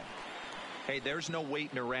 anyway. Hey, there's no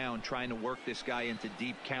waiting around trying to work this guy into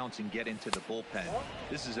deep counts and get into the bullpen.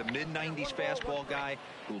 This is a mid-90s fastball guy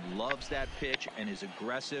who loves that pitch and is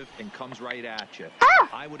aggressive and comes right at you.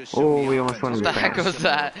 I would assume Oh, the we almost offense went is in What the heck gonna was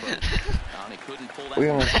have a similar that? approach. He couldn't pull that We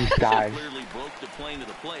one almost back. just died. Clearly broke the plane to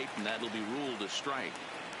the plate, and that'll be ruled a strike.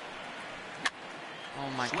 Oh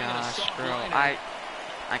my Swing and a gosh, soft bro. liner.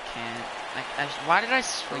 I can't. Why did I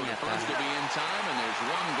swing The at first will that? be in time, and there's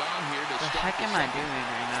 1 gone here to What the start heck the am I second. doing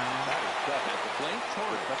right now? At the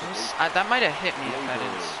plate, That might have hit me if I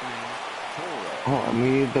didn't swing. Oh, and we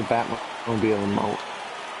need the Batmobile remote.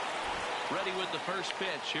 ready with the first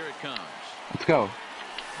pitch. Here it comes. Let's go.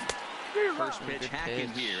 First pitch Good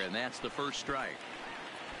hacking pitch. here, and that's the first strike.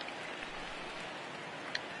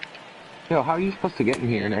 Yo, how are you supposed to get in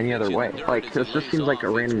here in any other way? Like, this just seems like a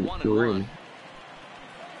random room.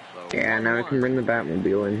 Yeah, now we can bring the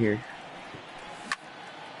Batmobile in here.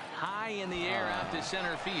 High in the air out to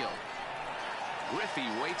center field. Griffey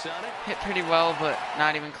waits on it, Hit pretty well, but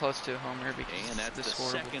not even close to a homer because and that's this the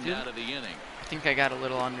horrible second field. out of the inning. I think I got a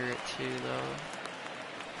little under it too, though.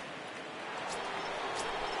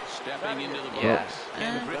 Stepping into the box. Yeah.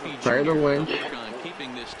 And Griffey Fire the Jr. winch. work on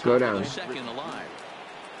keeping this Go top of down. the second alive.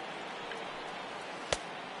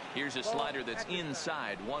 Here's a slider that's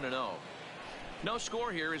inside, 1-0. No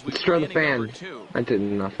score here as we Let's throw play the inning number fan. 2. I did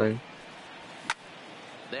nothing.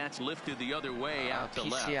 That's lifted the other way out to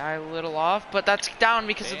left. PCI a little off, but that's down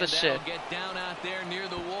because of And the that'll shift. get down out there near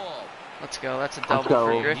the wall. Let's go. That's a Let's double go.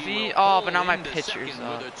 for Griffey. Oh, but now my pitcher's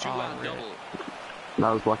up. Oh, rip.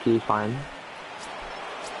 That was lucky. Fine.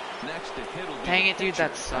 Next to hit will be Dang the it, dude.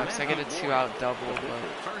 That pitcher. sucks. I get a 2-out double, but...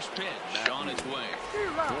 First pitch on its way.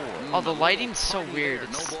 Oh, the lighting's so Party weird. there,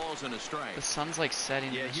 no It's... balls and a strike. The sun's like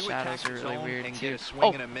setting. Yeah, And the you shadows attack are the really zone weird and too. get a swing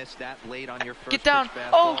Oh, and a miss that late on your first get down. pitch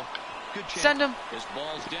Oh, fastball. Good chance. send him. His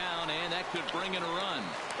ball's down, and that could bring in a run.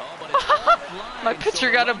 Oh, but it's offline, My so pitcher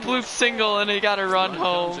a got a run bloop will- single and he got a run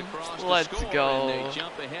comes home. across to Let's score, go. and they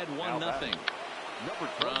jump ahead 1-0.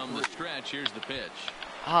 From the stretch, here's the pitch.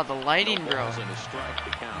 Ah, the lighting, bro. Balls and a strike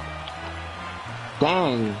to count.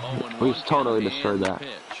 Dang. 0-1 We totally count, destroyed and the that.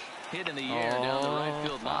 pitch. Hit in the air down the right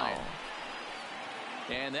field line.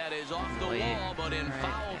 And that is off the Late. wall, but in Right.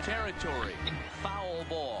 foul territory. Foul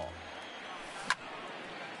ball.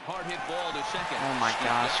 Hard hit ball to second. Oh my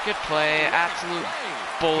gosh, good play. Absolute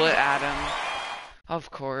bullet at him.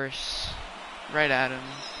 Of course. Right at him.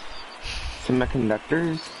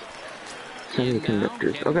 Semiconductors.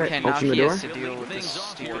 Semiconductors. Okay, Okay, now open the he door. has to deal with this Things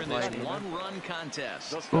off here stupid in this lighting. one-run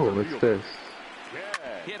contest. Oh, what's this?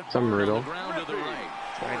 Hit Some hard on riddle. the ground to the right.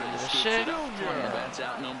 Right into the Scoops shit. it up front. That's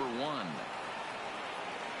out number one.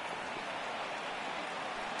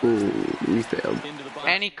 Ooh, we failed. Into the box.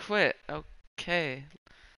 And he quit. Okay.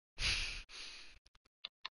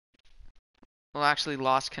 Well, actually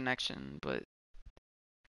lost connection, but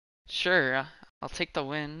sure, I'll take the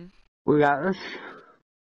win. We got this.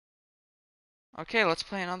 Okay, let's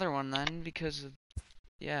play another one then, because,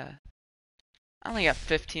 yeah. I only got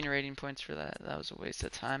 15 rating points for that. That was a waste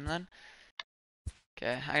of time then.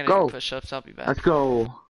 Okay, I gotta Go. do push-ups. I'll be back. Let's go.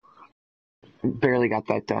 Barely got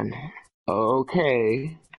that done.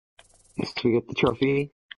 Okay. Let's get the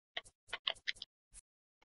trophy.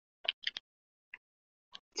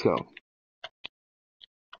 Let's go.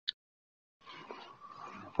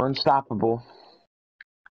 We're unstoppable.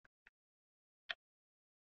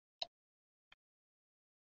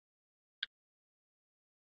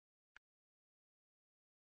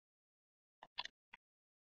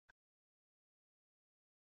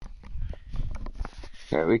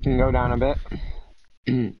 Okay, we can go down a bit.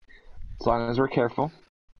 As long as we're careful.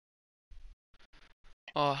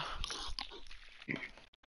 Oh.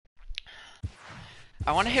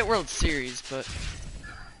 I want to hit World Series, but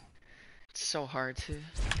it's so hard to.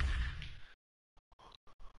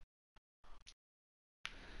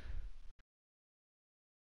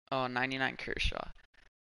 Oh, 99 Kershaw.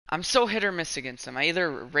 I'm so hit or miss against him. I either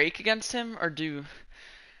rake against him or do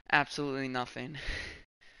absolutely nothing.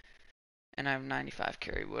 And I have 95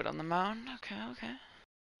 Kerry Wood on the mound. Okay, okay.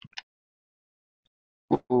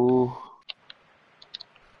 Ooh.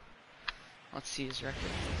 Let's see his record.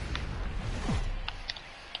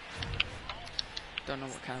 Don't know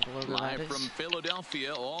what kind of logo that Live is. from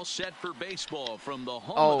Philadelphia, all set for baseball from the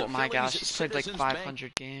home Oh of the my Phillies gosh, he's played like Citizens Bank.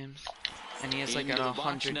 500 games. And he has like Into the box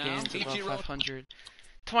 100 now, games above Ichiro. 500.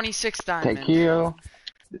 26 diamond. Thank you.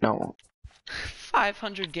 No.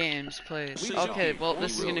 500 games played. Okay, well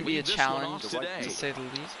this is gonna be a Lead this one challenge, off today. to say the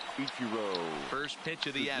least. First pitch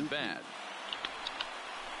of the at-bat.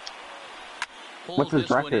 What's his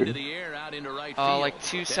record? Into the air, out into right Oh, field. like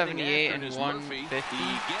 278 Heading after and is 150. Murphy.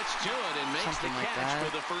 He gets to it and makes Something the like catch that.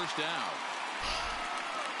 for the first out.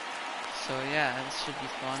 So yeah, this should be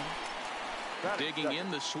fun. Digging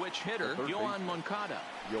in the switch hitter, Yohan Moncada.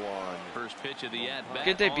 First pitch of the at-bat.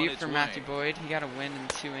 Good debut on its for way. Matthew Boyd. He got a win in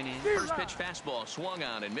 2 innings. First pitch fastball swung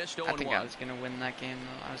on and missed 0-1. I think I was gonna win that game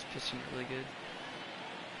though. I was pitching really good.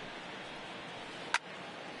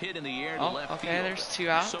 Hit in the air to Oh, left okay, field. there's 2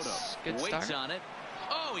 outs. Soto Good waits start. on it.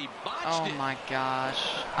 Oh, he botched Oh it. my gosh,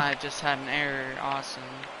 I just had an error. Awesome.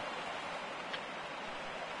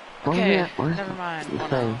 Okay, never mind. the 1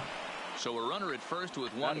 thing? out. So a runner at first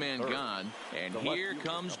with one man gone, and here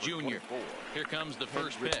comes Junior. Here comes the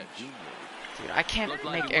first pitch. Dude, I can't Looked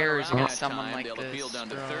like make he went errors around against that someone time. like They'll appeal this, down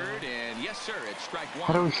to bro. third, and yes, sir, it's strike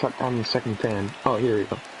How do one. we shut down the second fan? Oh, here we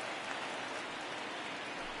go.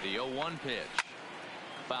 The 0-1 pitch.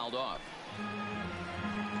 Fouled off.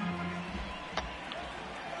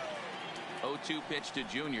 0-2 pitch to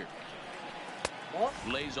Junior.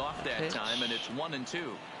 Lays off that Pitch. time, and it's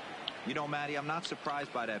 1-2. You know, Matty, I'm not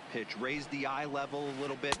surprised by that pitch. Raise the eye level a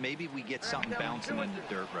little bit. Maybe we get something bouncing in the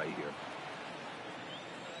dirt right here.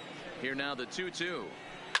 Here now the 2-2.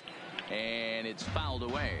 And it's fouled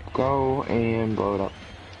away. Go and blow it up.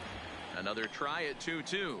 Another try at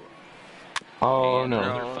 2-2. Oh, And no.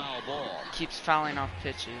 another Bro. foul ball. Keeps fouling off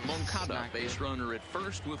pitches. It's Moncada, not base good. runner at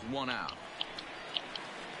first with 1 out.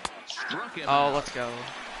 Struck him Oh, out. let's go.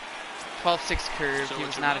 12-6 curve. So He was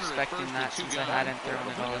it's a not runner at expecting first that with two since I gone. hadn't thrown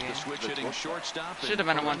it all At the game. switch-hitting shortstop Should have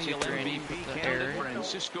been a and 1-2-3 MVP with the candidate error.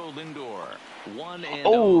 Francisco Lindor. 1-0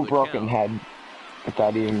 Oh, the broken count. head. If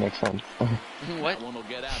that even makes sense. What? That one will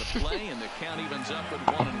get out of play, and the count evens up at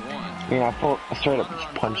 1-1. I mean, I straight up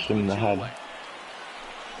just punched him in the head.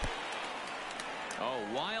 Oh,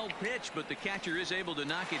 wild pitch, but the catcher is able to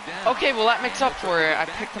knock it down. Okay, well that makes up for it. I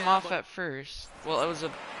picked him off at first. Well, it was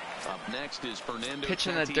a Up next is Fernando pitch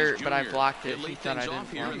in the Tatis dirt, but I Jr. blocked it. It He lead thought I things didn't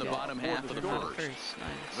off here in the block it. bottom half of the Put him on first.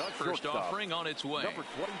 Nice. First offering on its way. Number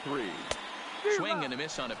 23. Swing and a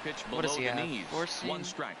miss on a pitch below What does he the have? knees. Four seam, One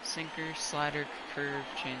strike. sinker, slider, curve,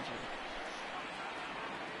 changeup.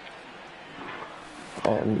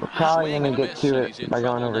 And we're probably Swing gonna and a get miss, to and he's it in by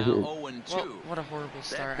going trouble over now, here. 0-2. Well, what a horrible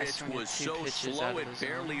start. That I pitch swung was at 2 so pitches slow out of it the zone.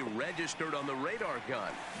 barely registered on the radar gun.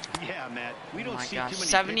 Yeah, Matt. We Oh don't my see gosh, too many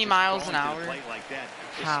 70 pitches miles going an to hour? the plate like that.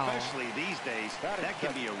 How? Especially these days. That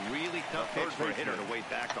can be a really tough pitch for a hitter to wait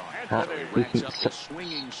back on. Huh? So he We racks can up the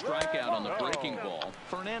swinging strikeout on the breaking ball.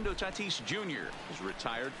 Fernando Tatis Jr. is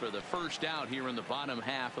retired for the first out here in the bottom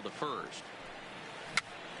half of the first.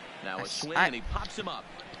 Now a swing and he pops him up.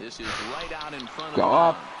 This is right out in front of Go the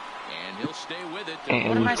up. mound. And he'll stay with it. And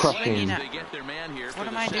What am I crush swinging him. at? They get their man here What for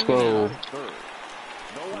am the I second doing? out. Third.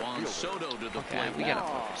 No Juan outfielder. Soto to the Okay, plate we now, gotta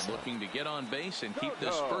focus up. looking to get on base and keep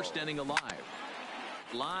this first inning alive.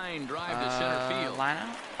 Line drive to center field. Line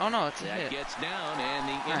out? Oh no, it's a That hit. gets down and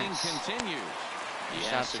the inning Nice. continues. He Good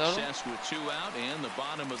has shot, Soto. success with 2 out and the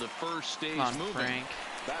bottom of the first stays Come on, moving. Frank.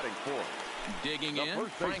 Batting fourth. Digging The in,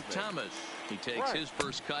 first Frank baseman. Thomas. He takes his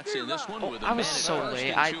first cuts in this one with a I was man at so first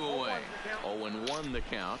late. and 2 away. 0-1 the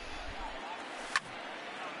count.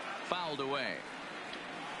 Fouled away.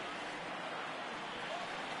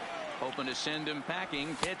 Hoping to send him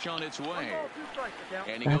packing. Pitch on its way.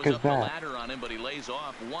 And he The heck goes is up the that? ladder on him, but he lays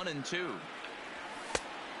off 1-2.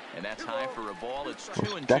 And that's high for a ball. It's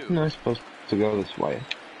 2-2. Definitely not supposed to go this way.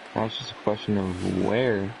 Now it's just a question of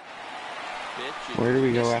where. Pitch Where do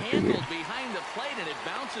we go is after handled here? behind the plate and it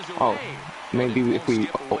bounces away. Oh, But maybe it if won't we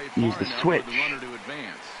skip away use far the enough switch. for the runner to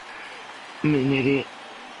advance. I'm an idiot.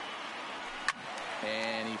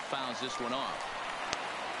 And he fouls this one off.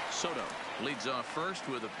 Soto leads off first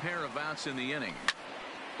with a pair of outs in the inning.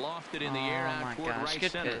 Lofted in the air Oh out my toward gosh, right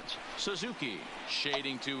good center. pitch. Suzuki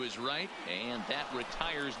shading to his right, and that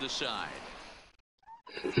retires the side.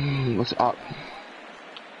 What's up?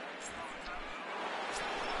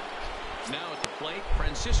 Now at the plate,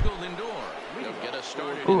 Francisco Lindor. They'll get us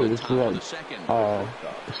started Ooh, in the this top is of a the second.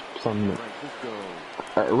 some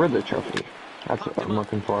Francisco. Riddler trophy. That's what I'm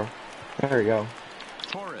looking for. There we go.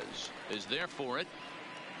 Torres is there for it,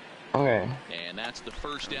 Okay. and that's the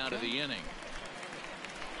first out of the inning.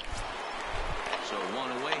 So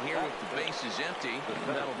one away here with the bases empty,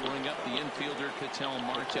 and that'll bring up the infielder Ketel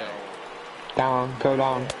Marte. Down. Go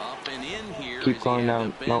down. Up and in here. Keep as he going had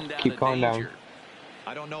down. to bend Nope, out keep of going down. danger.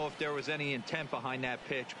 I don't know if there was any intent behind that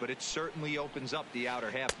pitch, but it certainly opens up the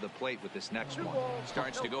outer half of the plate with this next one.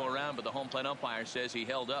 Starts to go around, but the home plate umpire says he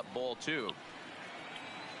held up ball 2.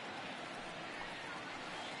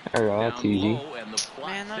 There we go. That's Down easy. low, and the clock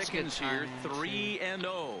Man, that's good thickens here. timing,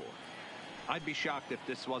 3-0. I'd be shocked if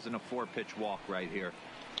this wasn't a 4-pitch walk right here.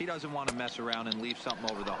 He doesn't want to mess around and leave something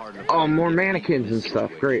over the heart of the Oh, plate more in this mannequins and stuff.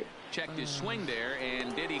 situation. Great. Checked his swing there,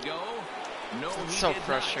 and did he go? No, he It's so did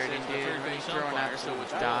frustrating, not, says the dude. third When you base throw an umpire, absolute so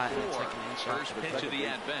it's dot and 4. it's like an inch off First the pitch of the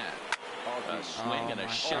at-bat. A swing and my a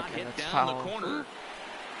shot God, hit that's down foul. the corner.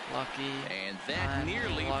 Lucky. And that I'm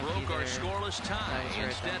nearly lucky broke our there. scoreless tie. That was right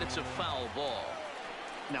Instead, down it's a the foul ball.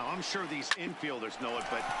 Now, I'm sure these infielders know it,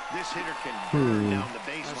 but this hitter can burn down the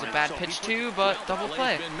baseline. That was a bad so pitch he too, but Well, double the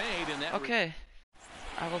play. play's been made, and that Okay.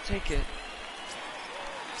 I will take it.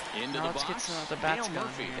 into Now the let's get box. some of the bats Dale going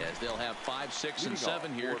Murphy, here. as they'll have 5, 6, and Leading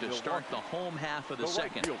 7 off here for to start the Milwaukee. home half of the The right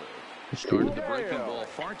second. fielder. Started the breaking ball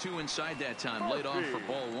far too inside that time. Laid off for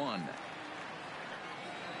ball 1.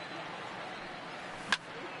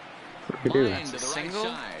 Look at Line to this. the right Single?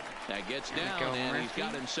 side. That gets There we down, go, and he's Murphy.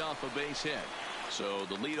 got himself a base hit. So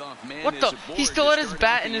the leadoff man What is the? aboard He still to had his start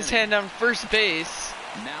bat out in the his inning. hand on first base.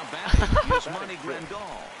 Now batting is Monty Grandal.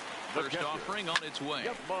 First offering on its way.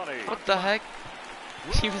 Yes, Monty. What the heck?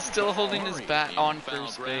 He was still holding his bat In on foul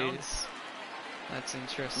first ground. base. That's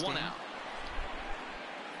interesting. 1 out.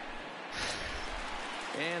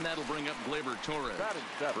 And that'll bring up Gleyber Torres. Batting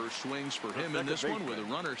seven. First swings for The him in this second one with a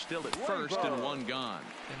baseman. runner still at first and 1 gone.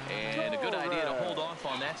 And a good idea to hold off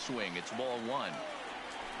on that swing. It's ball 1.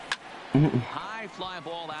 High fly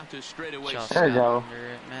ball out to straightaway. Just There you got go. under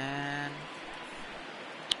it, man.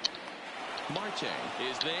 Marte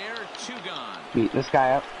is there. 2 gone. Beat this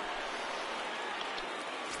guy up.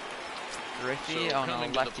 Griffey? So Oh no, coming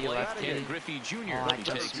to the lefty, plate, lefty. and Griffey Jr. Oh, I He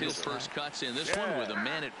just takes his missed first that. cuts in this one with a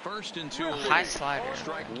man at first and 2 away. High slider.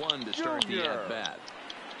 Strike one to start the at-bat.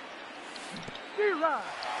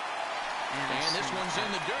 And this one's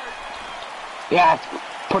in the dirt. Yes!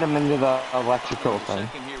 Put him into the electrical thing.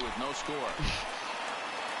 Second here with no score.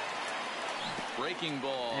 Breaking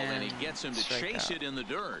ball, and he gets him to chase it in the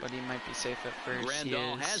dirt. But he might be safe at first.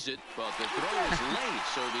 Grandal has it, but the throw is late,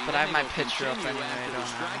 so the but I have my inning will pitcher up continue anyway, after the don't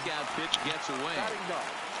I? strikeout pitch gets away.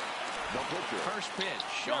 First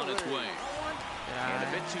pitch on its way. And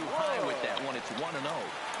a bit too high with that one. It's 1-0.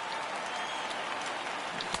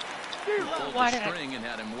 Pulled the string and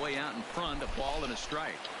had him way out in front. A ball and a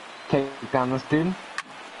strike. Take down this dude.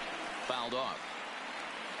 Fouled off.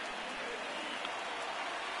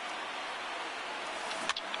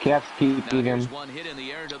 Cats keep Now him. here's one hit in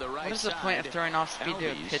the air to the right What is the side. point of throwing off speed to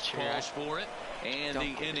a Albies pitcher? calls for it, and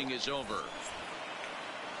Don't the inning is over.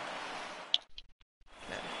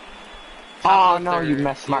 Oh no, you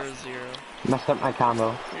messed up 0-0. my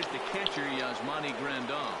combo. Here's the catcher, Yasmani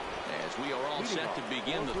Grandal, as we are all set to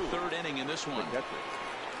begin the third inning in this one.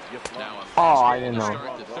 Now a I fastball didn't to know.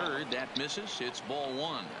 start the third. That misses. It's ball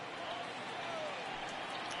one.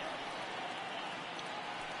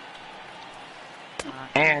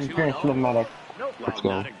 And finish the medic. Let's go.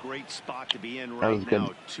 Not a great spot to be in That right was good. now.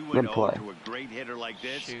 Good 2-0 play. to a great hitter like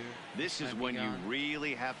this. Shoot. This is Might be when you gone.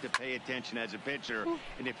 really have to pay attention as a pitcher.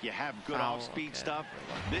 And if you have good Foul, off-speed okay. stuff,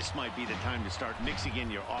 this might be the time to start mixing in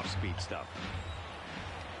your off-speed stuff.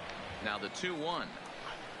 Now the 2-1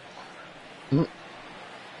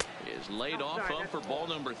 is laid off up for ball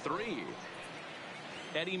number 3.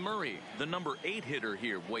 Eddie Murray, the number 8 hitter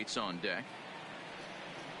here, waits on deck.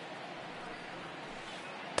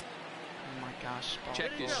 Oh my gosh. Ball.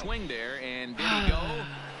 Checked his swing there, and did he go?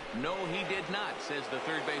 No, he did not, says the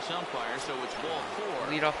third base umpire, so it's ball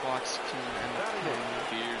 4. Leadoff walks to end.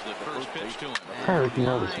 Here's the first pitch to him. I already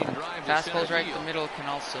know this Line one. drive to Fastballs center right field. the middle can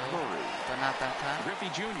also, but not that time. Griffey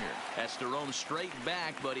Jr. has to roam straight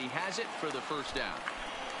back, but he has it for the first out.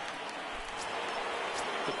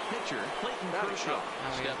 The pitcher, Clayton Kershaw,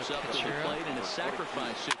 Now we have steps the up to the pitcher up. plate in a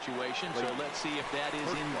sacrifice situation, so let's see if that is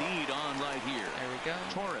indeed on right here. There we go.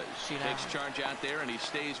 Torres See that takes one. charge out there, and he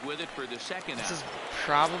stays with it for the second This out. is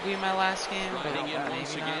probably my last game, but Riding in maybe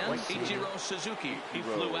once not. again, Let's see. Ichiro Suzuki. He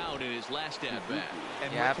flew out in his last at-bat.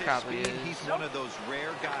 And Yeah, with his probably speed, is. he's one of those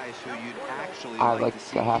rare guys who you'd actually I like like to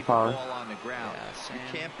see the half keep the hour. ball on the ground. Yeah, same.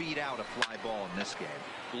 You can't beat out a fly ball in this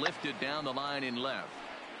game. Lifted down the line in left.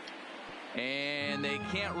 And they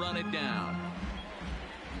can't run it down.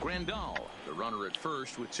 Grandal, the runner at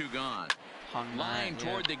first with 2 gone. Hung Line that,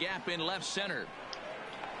 yeah. toward the gap in left center.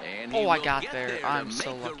 And he Oh, I will got get there. to I'm make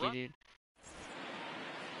so the lucky, run. dude.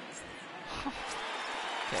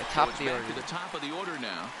 Okay, So top it's of the back order. to the top of the order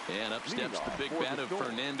now. And up steps the big bat of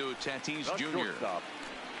Fernando Tatis Jr.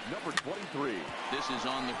 Number 23. This is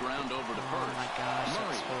on the ground over to Oh first. my gosh, Murray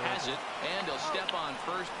that's horrible. has it, and he'll step on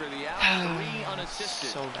first for the out. 3 unassisted.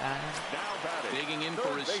 So bad. Now batting. Digging in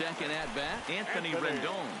for his second at-bat, Anthony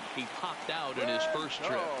Rendon. He popped out in his first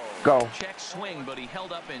trip. Go. Check swing, but he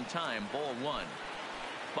held up in time. Ball 1.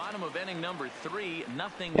 Bottom of inning number 3.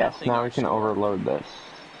 Nothing. Yes, nothing now our we can score. overload this.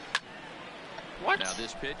 What? Now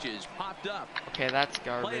this pitch is popped up. Okay, that's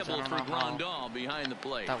garbage. I Playable don't for know how. Grandal behind the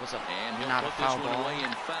plate. That was a And he'll not a put foul this one ball. away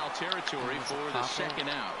in foul territory That was a for the pop-up. second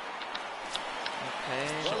out. Okay.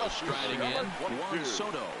 So striding in, Juan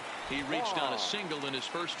Soto. He reached on a single in his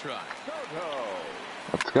first try.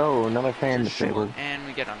 Let's go. Another fan disabled. And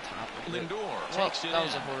we get on top of it. Lindor Well, takes it that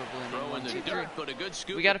was in. a horrible inning. Throw in 1, the 2, 3. dirt, but a good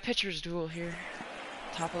scoop. We got a pitcher's duel here.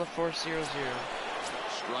 Top of the fourth, 0-0.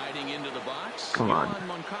 Striding into the box. Come on. Yohan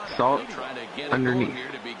Moncada. Salt They'll try to get underneath. It going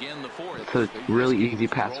here to begin the fourth. It's a really easy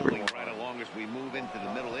password. Rolling right along as we move into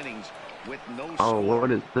the middle innings with no Oh, score.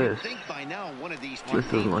 what is this? You'd think by now one of these two This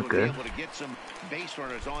doesn't teams look would good. be able to get some base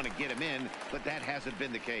runners on and get them in, but that hasn't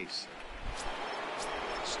been the case.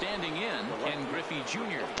 Standing in, Ken Griffey Jr.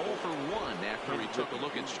 0 for 1 after he took a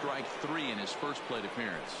look at strike 3 in his first plate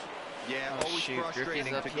appearance. Yeah, Oh, always shoot,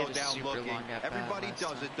 frustrating Griffey's up. to He go had a down super looking. long at-bat Everybody last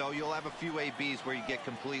does time. it, though. You'll have a few ABs where you get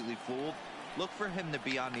completely fooled. Look for him to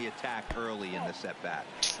be on the attack early in this at-bat.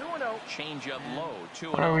 Change up low,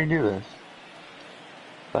 2-0. How do we do this?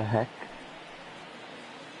 The heck?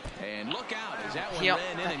 And look out as that one He ran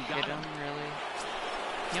in and hit got him, him. really.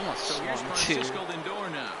 He almost So here's swung, too. Francisco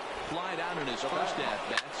Lindor now. Flied out in his first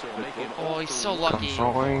at-bat, so make it Oh, he's so 0 for lucky.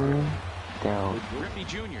 Going down. Griffey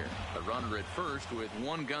Jr., the runner at first with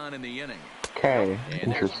 1 gone in the inning. Okay,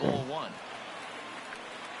 And there's ball interesting. 1.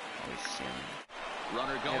 Oh, he's seeing.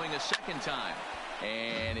 Runner going a second time.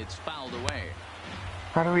 And it's fouled away.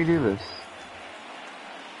 How do we do this?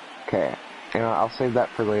 Okay, I'll save that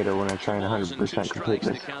for later when I try and 100% complete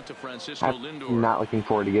this. I'm not looking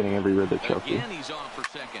forward to getting every Riddler trophy. Again, he's off for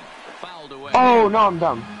second. Fouled away. Oh, no, I'm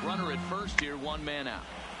dumb. Runner at first here, 1 man out.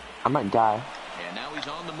 I might die. And now he's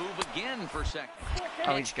on the move again for second.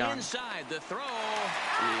 Oh, he's gone. Inside, the throw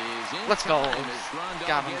is in. Let's go.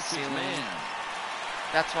 Got him ceiling.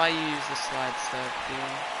 That's why you use the slide stuff, dude.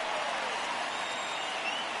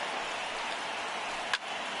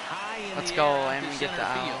 Let's go, and we get the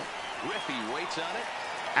out. Griffey waits on it.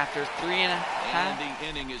 After 3.5. And the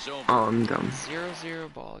inning is over. Oh, I'm dumb.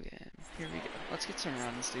 0-0 ball game. Here we go. Let's get some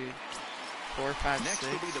runs, dude. 4, 5, Next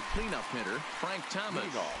 6. will be the cleanup hitter, Frank Thomas.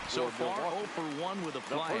 So far, 0 for 1 with a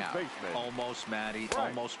flyout. Almost, Matty.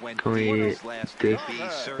 Almost went Can we deep his last this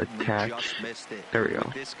BP. Certainly attach? just missed it. There we go.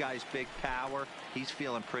 With this guy's big power, he's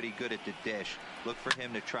feeling pretty good at the dish. Look for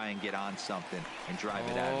him to try and get on something and drive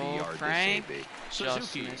it out of the yard. Frank this AB.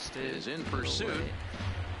 Suzuki is in pursuit.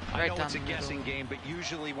 I know it's a guessing game, but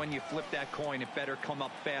usually when you flip that coin, it better come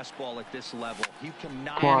up fastball at this level. You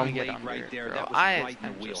cannot Come be on. late right there. Bro, That was right in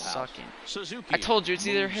I'm the just wheelhouse. sucking. Suzuki I told you it's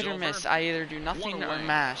either moves hit or over. miss. I either do nothing One or away.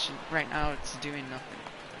 mash, and right now it's doing nothing.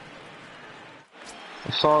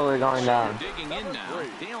 Slowly going down. Digging in now,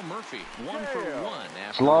 Dale Murphy, 1 for 1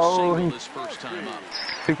 after Slow. a single his first time up.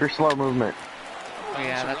 Super slow movement. Oh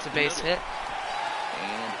yeah, that's a base hit.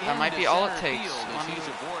 And That might be all it into takes. center field as he's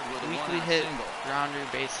aboard with a Weekly one-out hit, single. grounder,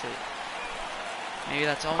 base hit. Maybe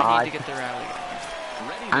that's all we need to get the rally going.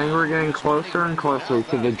 Ready I think now. we're getting closer and closer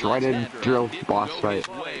to the dreaded drill boss Didn't go fight.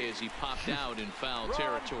 his way as he popped out in foul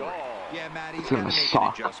territory. Yeah, Matt, he's It's got to gonna make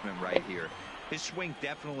suck. an adjustment right here. His swing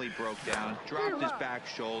definitely broke down, dropped his back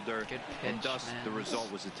shoulder, Good and pitch, thus man. the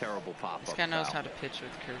result was a terrible pop-up This guy knows foul. how to pitch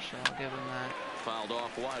with Kershaw. I'll give him that. Fouled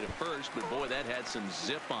off wide at first, but boy, that had some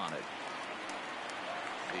zip on it.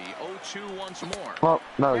 The 0-2 once more. Well,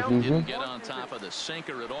 that was Didn't easy. get on top of the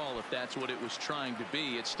sinker at all. If that's what it was trying to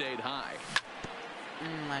be, it stayed high.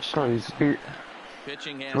 I should Oh, have these done weird- that.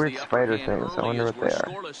 Pitching has Weird the upper spider hand things. I early wonder as what we're they are.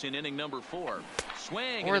 scoreless in inning number 4.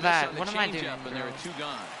 Swing Or and a miss that. on the What am I changeup, doing, and there are bro? 2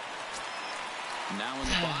 gone. Now in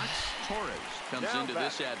the box, Torres comes into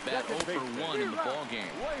this at bat 0 for 1 in the ball game.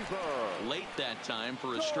 Late that time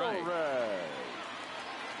for a strike.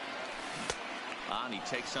 And he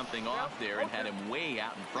takes something off there and had him way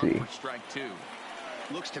out in front for strike 2.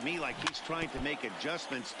 Looks to me like he's trying to make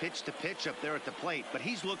adjustments pitch to pitch up there at the plate, but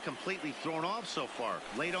he's looked completely thrown off so far.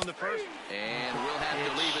 Late on the first. And we'll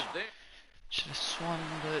have to leave it there. Should have swung,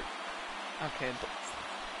 but okay. But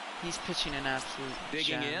he's pitching an absolute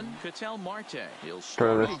Digging gem. in, Ketel Marte. He'll Throw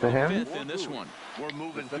start this off to the him. 5th in this one. We're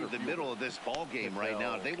moving through the middle of this ball game right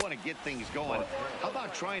now. They want to get things going. How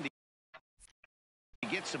about trying to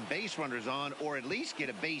get some base runners on, or at least get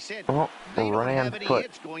a base hit? Oh, They we're don't running have on any foot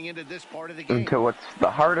hits going into this part of the game. into what's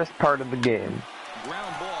the hardest part of the game.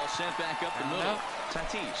 Ground ball sent back up the middle. Nope.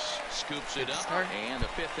 Tatis scoops it Good up, start. and the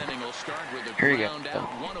 5th inning will start with a Here you go. ground out,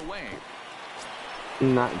 1 away.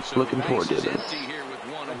 Not So looking the forward to base is this. empty here with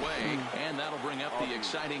 1 away, and that'll bring up the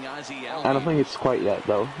exciting Ozzie Albies. I don't think it's quite yet,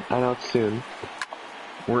 though. I know it's soon.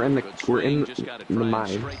 We're in the Good we're swing, in just got to the try and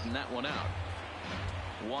mines. straighten that one out.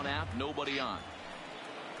 1 out, nobody on.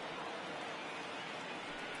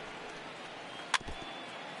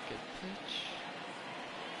 Good pitch.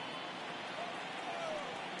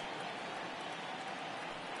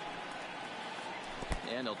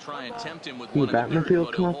 And they'll try and tempt him with Can 1 in the Batman 3rd, field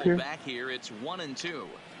but come he'll up hold here? back here. It's 1 and 2.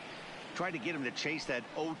 Tried to get him to chase that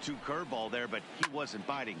 0-2 curveball there, but he wasn't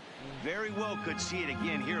biting. Very well could see it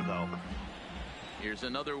again here, though. Here's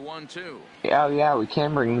another 1-2. Yeah, we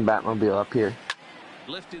can bring the Batmobile up here.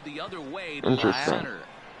 Lifted the other way to Interesting. left center.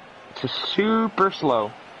 It's just super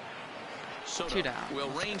slow. Soto 2 down. will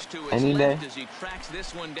range to his Any left day. as he tracks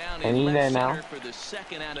this one down Any in day left now. center for the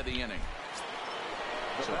 2nd out of the inning.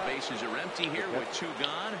 So bases are empty here with 2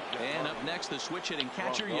 gone. And up next, the switch hitting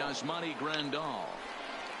catcher, Yasmani Grandal.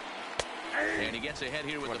 And he gets ahead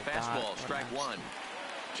here with What the a dot. fastball, What a strike nice 1.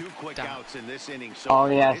 2 quick Down. outs in this inning. So Oh,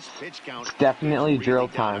 far. yes. His pitch count It's definitely is really drill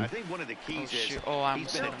down. time. I think one of the keys Oh, is shoot. Oh, I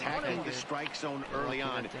he's been almost hit him. attacking Okay, the good. strike zone Lucky early that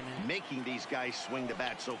on, didn't. making these guys swing the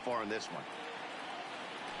bat so far in this one.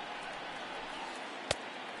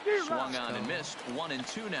 Swung on and missed. 1 and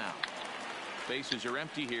 2 now. Bases are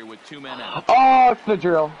empty here with 2 men out. Oh, it's the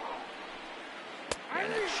drill.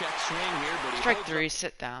 And a check swing here, but he Strike holds 3.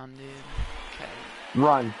 Sit down, dude. Okay.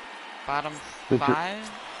 Run. Bottom The dr- 5. up.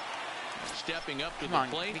 Stepping up to Come the on,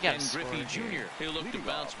 plate, we gotta and score Griffey here. Jr. He'll look to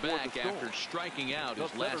bounce back after striking out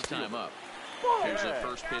his last time up. Here's a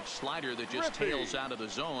first pitch slider that just tails out of the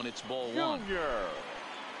zone. It's ball 1.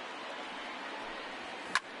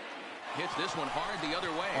 hits this one hard the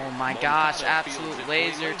other way. Oh my gosh, absolute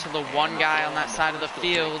laser to the one guy on that side of the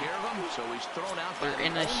field. They're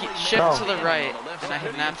in a shift to the right, and I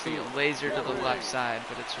hit an absolute laser to the left side,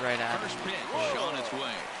 but it's right at First him. pitch on its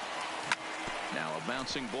way. Now a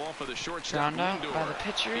bouncing ball for the shortstop. Ground out by the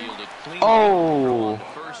pitcher. Oh!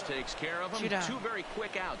 First takes care of him. Two very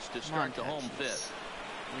quick outs to start the home fifth.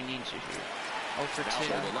 We need you here. 0 for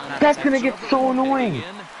 2. That's gonna get so annoying,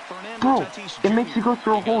 bro. It makes you go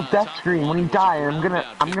through a whole death screen when he dies.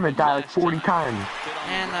 I'm gonna die like 40 times.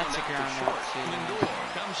 And that's a ground out too.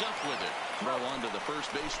 Comes up with it. Throw on to the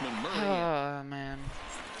first baseman Murray. Oh man,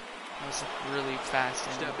 that was really fast.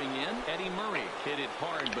 Stepping in, Eddie Murray hit it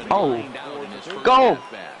hard, but Oh, lined out in his first go!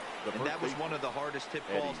 at-bat. And that was one of the hardest hit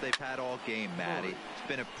balls they've had all game, Matty. It's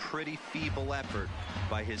been a pretty feeble effort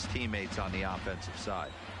by his teammates on the offensive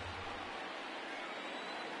side.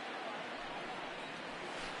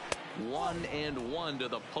 1-1 to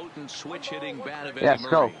the potent switch hitting bat of Eddie Yes,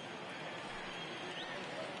 Murray. go.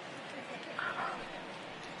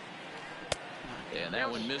 And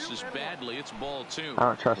that one misses badly. It's ball 2. I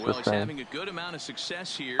don't trust well, this he's thing. having a good amount of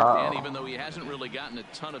success here, Uh-oh. and even though he hasn't really gotten a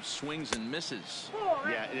ton of swings and misses.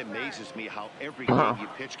 Yeah, it amazes me how every game you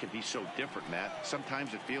pitch can be so different, Matt.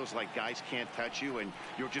 Sometimes it feels like guys can't touch you and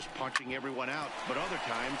you're just punching everyone out. But other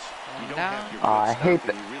times, you don't have your good I stuff hate and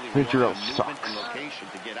that. you really Pitcher rely on sucks. movement and location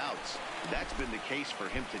to get outs. That's been the case for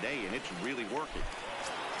him today, and it's really working.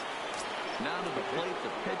 Now to the plate,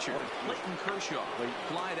 the pitcher, Clayton Kershaw.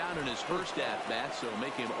 Flied out in his first at-bat, so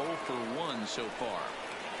make him 0 for 1 so far.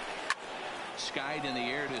 Skied in the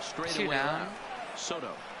air to straightaway left. Soto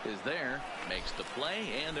is there, makes the play,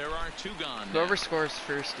 and there are 2 gone now. Whoever scores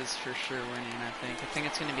first is for sure winning, I think. I think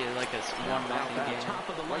it's going to be like a 1-0 game. Top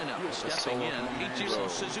of the lineup, stepping in, Ichiro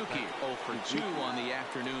Suzuki, 0 for 2 on the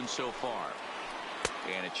afternoon so far.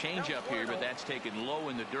 And a changeup here, but that's taken low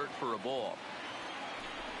in the dirt for a ball.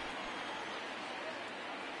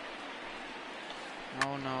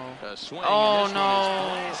 Oh no. A swing, Oh and this no.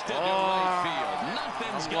 one is blasted to right field.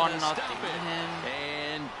 Nothing's gonna 1-0 stop it. him.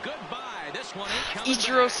 And goodbye. This one ain't coming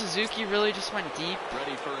Ichiro back. Suzuki really just went deep.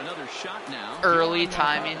 Ready for another shot now. Early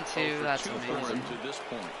timing too. That's 2 for amazing. him to this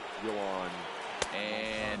point.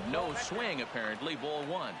 And no swing apparently. Ball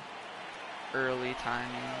 1. Early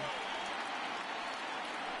timing.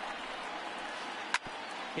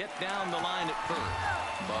 Hit down the line at first,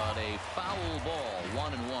 but a foul ball.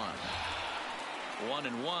 1-1.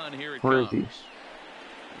 1-1. Here it Where is comes. he?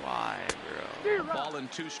 Why, bro? Ball and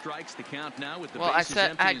 2 strikes to count now with the Well, bases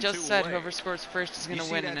empty I and just 2 said away. whoever scores first is You gonna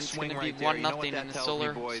see win, that and it's swing gonna be right there. You know 1-0 what in that the tells me,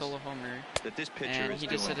 solo boys? homer. That this pitcher And is he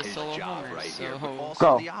just doing hit a his solo job homer, right here. so- But also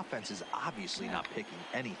Go. the offense is obviously not picking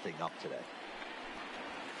anything up today.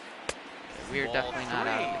 We're Ball definitely not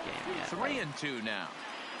out 3. of the game yet. 3-2 now.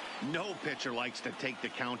 No pitcher likes to take the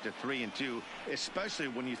count to 3-2, especially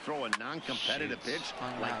when you throw a non-competitive Jeez. pitch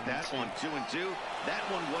Hung like out that on on 2-2. That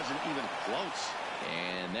one wasn't even close.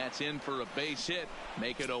 And that's in for a base hit.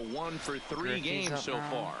 Make it a 1 for 3 Griffey's game up so now.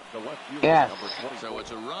 far. Yes. So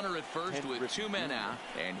it's a runner at first with 2 men out.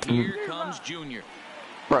 And here comes Junior.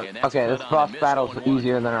 Bro, And that's okay, cut this on boss a miss, battle's 0-1.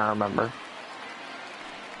 easier than I remember.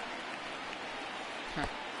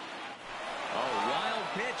 Oh, wild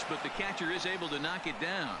pitch, but the catcher is able to knock it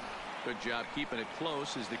down. Good job keeping it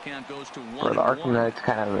close as the count goes to 1-1. For the Arcanite's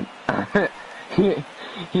kind of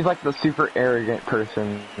he's like the super arrogant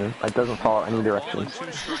person that doesn't follow any Ball and directions.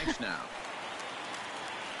 2 strikes now.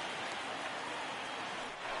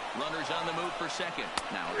 Runners on the move for second.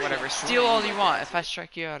 Now Whatever, steal all you want. If I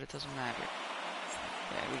strike you out, it doesn't matter.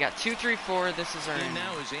 Yeah, we got 2, 3, 4. This is our in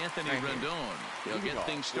now is Anthony right here. Rendon. He'll get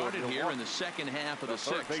things started here in the second half of the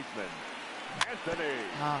Third 6th. baseman, Anthony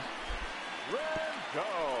Ah,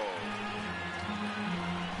 Rendon.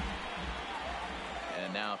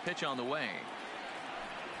 And now a pitch on the way.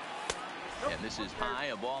 And this is high,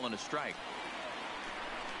 a ball and a strike.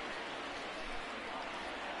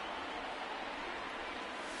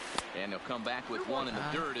 And he'll come back with 1 in the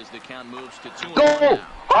dirt as the count moves to 2-1 Go! now.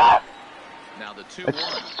 Ah! Now the 2-1.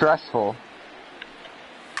 It's stressful.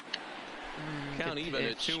 Count good even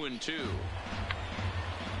at pitch. 2-2.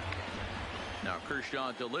 Now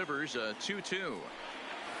Kershaw delivers a 2-2.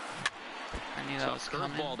 I knew that was Tough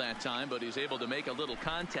coming. curveball that time, but he's able to make a little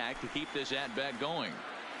contact to keep this at-bat going.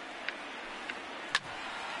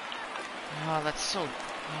 Oh, that's so.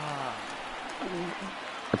 Ah.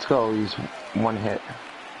 Let's go. He's 1 hit.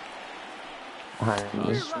 Behind A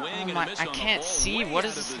me. swing and a my- miss I on the can't ball, see. way What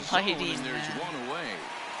out is of the this zone, lighting, and there's man? 1 away.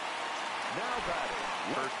 Now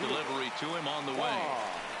batting. First delivery to him on the way.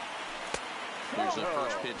 There's a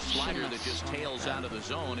first pitch slider that just tails out of the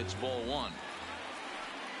zone. It's ball 1.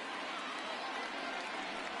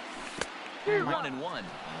 1-1. Oh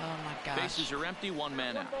my gosh. Bases are empty, one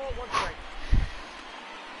man out.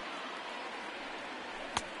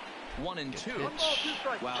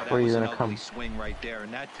 1-2. Wow, that Where are you was an gonna ugly come? swing right there,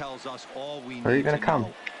 and that tells us all we Where are you need gonna to come?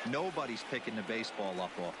 know. Nobody's picking the baseball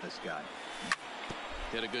up off this guy.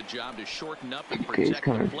 Did a good job to shorten up and Okay, he's protect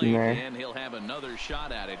the coming from plate, there. and he'll have another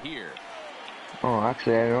shot at it here. Oh,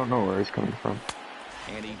 actually, I don't know where he's coming from.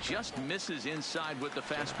 And he just misses inside with the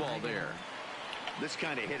fastball there. This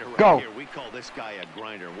kind of hitter right Go. here, we call this guy a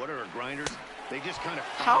grinder. What are grinders? They just kind of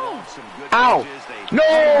How? off some good Ow! pitches. They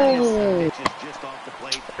No! pitches just off the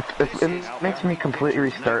plate. It makes me completely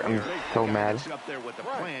restart. I'm so mad. It's up there with the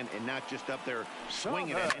plan and not just up there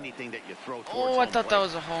swinging at anything that you throw towards Oh, I home thought that plate.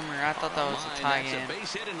 was a homer. I thought that was a tie That's a game.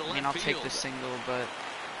 base hit into I mean, left I'll take field. the single, but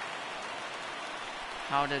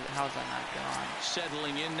how's that not gone?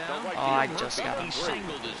 Settling in now. Oh, I just got He him.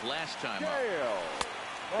 singled his last time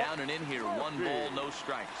up. Down and in here, 1 ball, no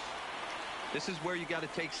strikes. This is where you got to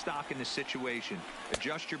take stock in the situation.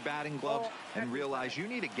 Adjust your batting gloves and realize you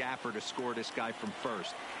need a gapper to score this guy from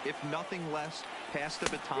first. If nothing less, pass the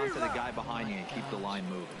baton to the guy behind you and keep the line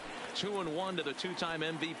moving. 2-1 to the two-time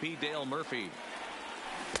MVP Dale Murphy.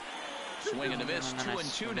 Swing and a miss. And then I 2-2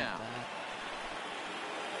 swing now. at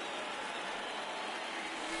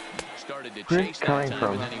Started to Where's chase it that coming time,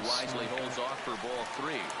 from? and then he wisely holds off for ball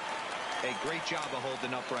 3. Hey, great job of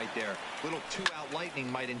holding up right there. Little two-out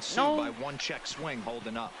lightning might ensue No. by one check swing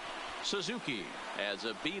holding up. Suzuki has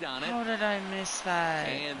a beat on that. it. How did I miss that?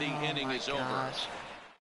 And the Oh inning my is over. gosh.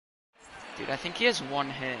 Dude, I think he has 1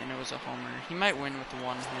 hit and it was a homer. He might win with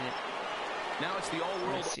 1 hit. Now it's the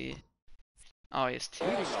all-world Let's see. Oh, he has 2.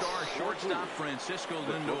 all-star shortstop Francisco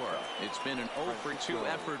Lindor. It's been an 0-for-2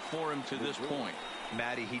 effort for him to this point.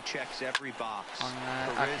 Matty, he checks every box. On that.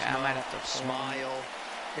 Charisma, Okay, I might have to pull him. smile,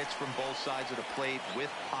 hits from both sides of the plate with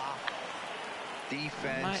pop, Might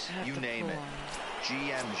defense, have you to name pull it. him.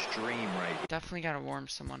 GM's dream right here. Definitely gotta warm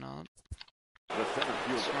someone up. The center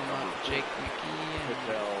Let's fielder, warm number up 3, Jake Mickey and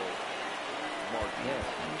Patel Martinez.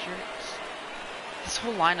 Hendricks. This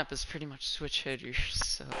whole lineup is pretty much switch hitters,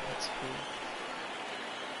 so that's cool.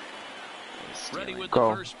 Ready with Go.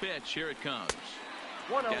 the first pitch. Here it comes.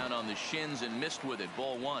 Down on the shins and missed with it.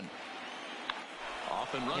 Ball 1.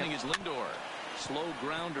 Off and running is Lindor. Slow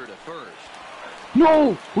grounder to first.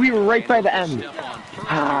 No! We were right by the end. Step on first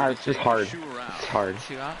Ah, here it's to just take hard. Schuer out. It's hard.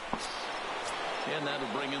 2 out. And that'll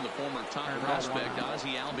bring in the former top Or prospect, one.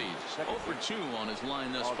 Ozzie Albies. 0-for-2 on his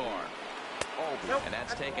line thus far. And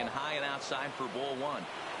that's taken high and outside for ball 1.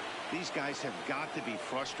 These guys have got to be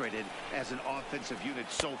frustrated as an offensive unit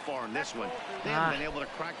so far in this one. They haven't been able to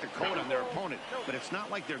crack the code on their opponent, but it's not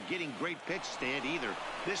like they're getting great pitches to hit either.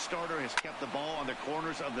 This starter has kept the ball on the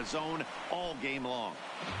corners of the zone all game long.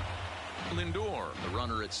 Lindor, the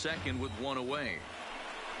runner at second with 1 away.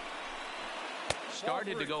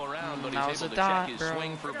 Started to go around, but That he's was able a to check dot, his bro.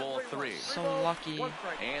 swing for ball 3. So lucky.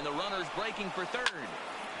 And the runner's breaking for third.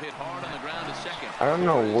 Hit hard on the ground to second. I don't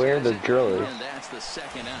know where the drill is. And that's the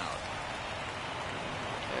second out.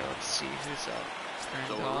 Okay, let's see who's up.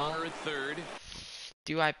 So a Grandal. runner at third.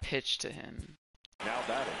 Do I pitch to him? Now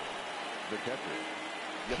batting, the catcher.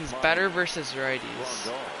 He's Yasmani better versus righties.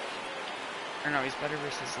 Grandal. Or no, he's better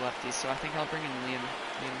versus lefties, so I think I'll bring in Liam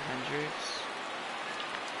Hendricks.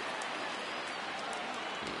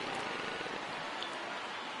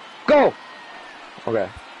 Go! Okay.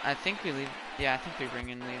 I think we leave. Yeah, I think we bring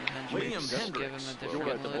in Liam Hendricks. Liam Just give him Hendricks a will get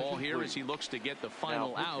different the look. ball here as he looks to get the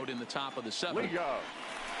final out in the top of the 7th. Leo.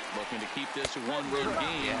 Looking to keep this a 1-run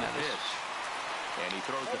game in the pitch. And he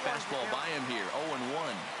throws the fastball by him here,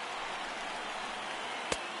 0-1.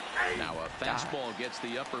 Now a fastball gets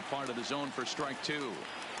the upper part of the zone for strike 2.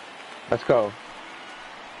 Let's go.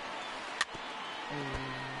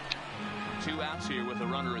 2 outs here with a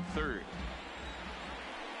runner at third.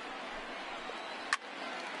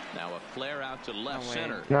 Now a flare out to left No way.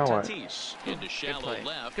 center. Now what? Tatis into Good shallow play.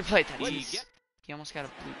 left. Good play, He Tatis. get- He almost got a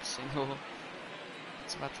bloop single.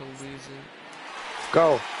 It's about to lose it.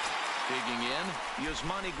 Go. Digging in,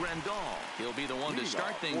 Yasmani Grandal. He'll be the one to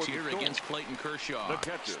start things here against Clayton Kershaw. The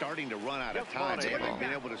catcher. Starting to run out of time. They haven't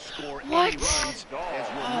been able to score What? any runs. As we're Oh,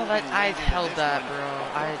 moving that I late into held this that, one. bro.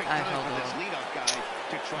 Perfect I time held for this it. leadoff guy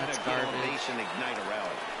to try That's to get on garbage. base and ignite a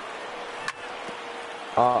rally.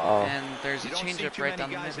 Uh-oh. And there's a You don't see changeup too right many down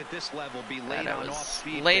the guys middle. at this level be That late I on was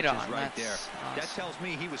off-speed late pitches on, right that's there. That awesome. tells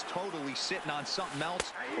me he was totally sitting on something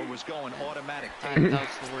else or was going automatic That tape. was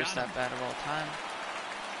the worst at bat of all time.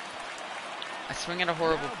 I swing at a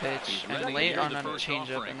horrible pitch He's and ready late to on the a first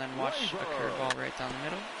changeup offering. and then watch a curveball right down the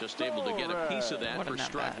middle. Just able to get a piece of that What for an at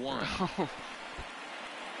strike bat, 1. bro.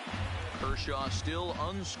 Kershaw still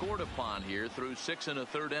unscored upon here through 6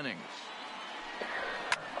 1/3 innings.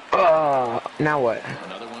 Now what?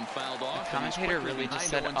 Another one fouled off. The commentator really just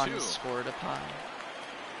said unscored upon.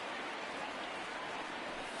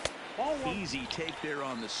 Easy take there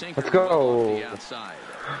on the sinker. Let's go. Well off the outside.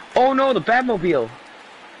 Oh no, the Batmobile.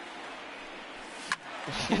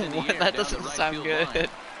 That doesn't sound good.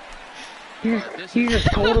 He just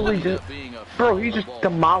totally just, bro, he just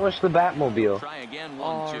demolished the Batmobile. Try again,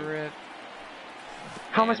 Oh, 1-2. rip.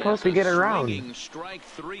 How am I supposed to get around? Strike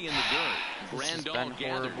 3 in the dirt. This has been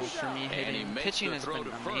horrible for me hitting. Pitching has been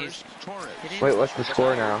amazing. Wait, what's the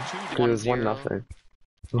score now? Because it was 1-0.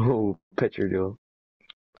 Ooh, pitcher duel.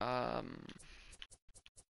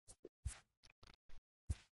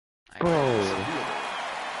 Bro,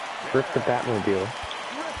 rip the Batmobile.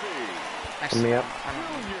 Actually, Me up. I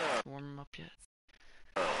don't know if warm him up yet.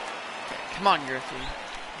 Come on, Griffey.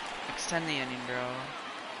 Extend the inning, bro.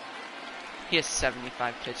 He has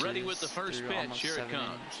 75 pitches. Ready with the first through pitch. almost Here 7 it comes.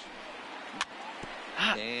 innings.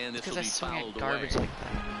 Ah, And this because will I be swing fouled at garbage away. like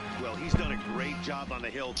that. Well, he's done a great job on the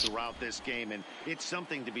hill throughout this game, and it's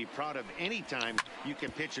something to be proud of anytime you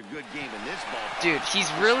can pitch a good game in this ball. Dude,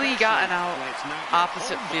 he's really gotten out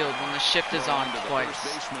opposite field when the shift is on twice.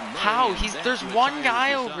 How? There's one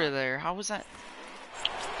guy over there. How was that?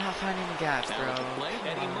 Not finding the gap, Down at the bro. plate,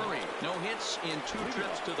 Eddie Murray. No hits in 2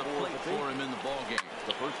 trips to the plate for him in the ballgame.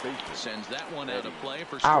 The first baseman Sends that one out of play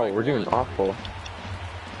for Ow, strike we're doing 1. awful.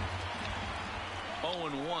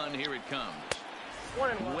 0-1, here it comes.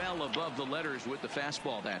 Well above the letters with the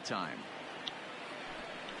fastball that time.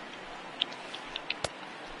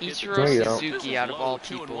 Ichiro There you go. Suzuki, out of all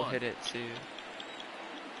people, hit it too.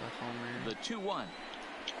 The 2-1.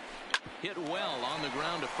 Hit well on the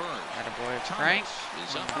ground to first. Attaboy, Frank. Thomas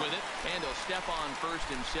is up with it, and he'll step on first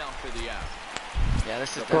himself for the out. Yeah,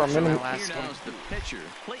 this is Bro, I'm definitely my gonna- last Here game. now's the pitcher,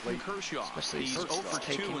 Clayton Kershaw. Especially He's since 0 it's for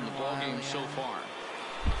 2 taking in the a while, ballgame so yeah. far.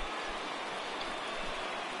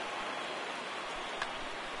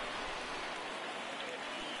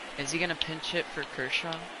 Is he gonna pinch hit for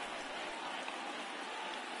Kershaw?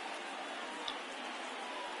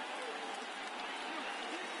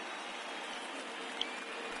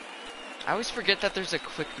 I always forget that there's a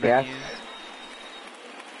quick Yes. menu.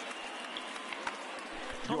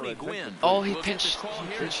 Tony Gwynn. Oh, he will get the pinched. call He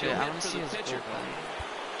here. pinched She'll it. I hit want to for see the his pitcher.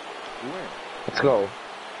 score. Let's go.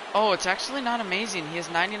 Oh, it's actually not amazing. He has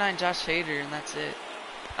 99 Josh Hader, and that's it.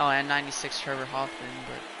 Oh, and 96 Trevor Hoffman,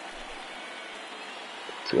 but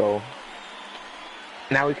Let's go.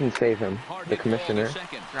 Now we can save him, Hard the hit ball to commissioner.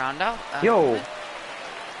 second. ground out. Yo.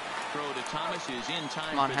 Throw to Thomas is in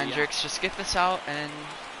time. Come on, for the out. Hendricks, just get this out, and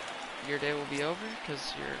your day will be over,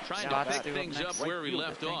 because your Trying to spot's pick due up things next. up where we field, I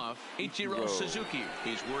left think. off. Ichiro Suzuki.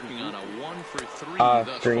 He's working on a 1 for 3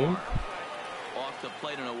 thus Stream? far. Off the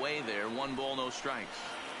plate and away there. 1 ball, no strikes.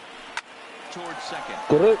 Towards second.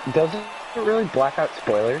 Doesn't it really black out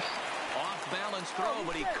spoilers? Off balance throw,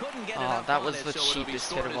 but he couldn't get it Oh, up that on was it, the so it'll be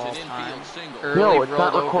cheapest hit scored of as all an time. infield single. Early No, it's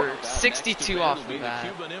rolled not over. record- 62 Next off to the be the bat.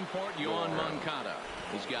 Cuban import, Yohan Moncada.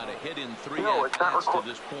 He's got a hit in 3 No, it's not at-bats to record-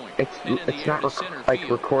 this point. It's Hit in the it's air not to center like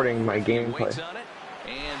field. recording my He gameplay. waits on it,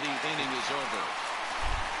 and the inning is over.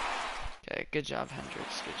 Okay, good job,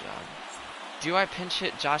 Hendricks. Good job. Do I pinch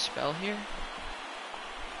hit Josh Bell here?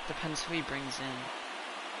 Depends who he brings in.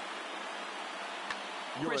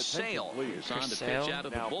 Chris Sale is on Chris to Sale? pitch out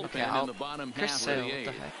of the bullpen Okay, in the bottom Chris half Sale, of the what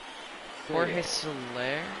the 8th. heck? Jorge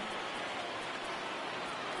Soler.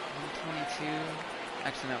 122.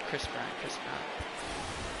 Actually, no, Chris Bryant.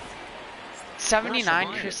 79,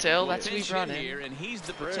 Russell Chris Meyer Sale. will That's who we pinch brought hit in. here, and he's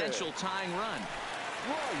the potential tying run.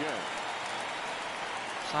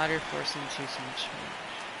 Slider forcing too much.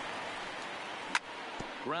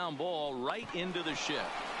 Ground ball right into the shift.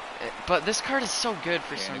 But this card is so good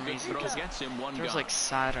for And a some good reason throw because gets him 1 there's gone. like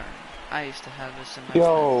sidearm. I used to have this in my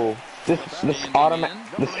Yo,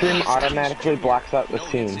 the stream automatically blocks out the No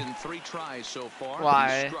hits scene. in 3 tries so far.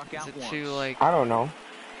 Why? He struck Is out it once. too like? I don't know.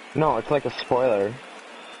 No, it's like a spoiler.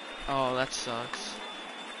 Oh, that sucks.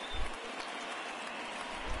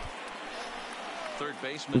 Third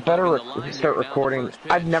baseman You better hogging the line start here, down the recording. first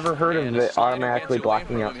pitch. I've never heard of And a it slider automatically gets away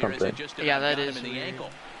blocking from out him here as it something. just Yeah, about that got is him in the weird. ankle.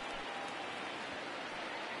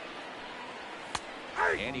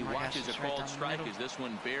 And he Oh my gosh, watches a it's right called down the strike middle. as this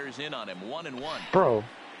one bears in on him. 1-1. Bro,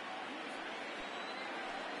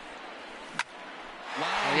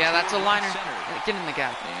 Oh, yeah, that's a liner. Get in the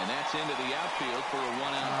gap. And that's into the outfield for a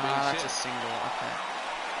 1-out Ah, base that's a hit. single. Okay.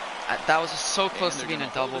 That was so close to And being they're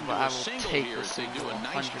a gonna double, hold but him to I a will single take here the as they single. do a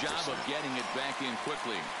nice 100%. job of getting it back in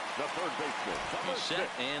quickly. The third baseman, number He's set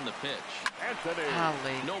 6, and the pitch. Anthony.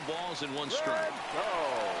 Golly. No balls and 1 strike.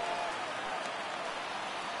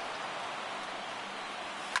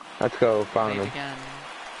 let's go, found Wave him. again.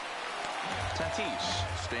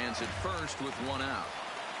 Tatis stands at first with one out.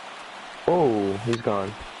 Oh, he's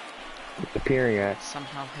gone. Appearing at.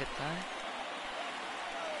 Somehow hit that.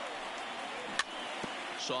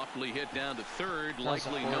 Softly hit down to third, That was a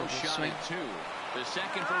likely no horrible shot swing. at two. The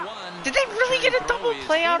second for one. Did they really get a Return double throw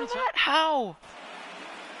play is out of in that? How?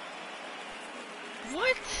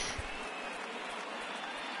 What?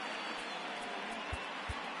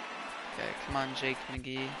 Okay, come on, Jake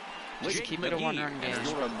McGee. Just Jake keep it a McGee one-run game.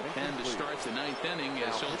 enters from the pen to start the ninth inning.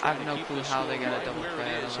 As he'll I try have to no keep clue the how they score got a right double where play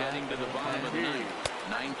it out is, of that. heading to the bottom of the ninth.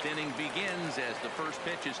 Ninth inning begins as the first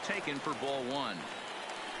pitch is taken for ball one.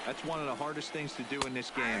 That's one of the hardest things to do in this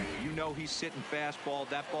game. You know he's sitting fastball.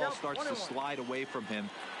 That ball starts to slide away from him.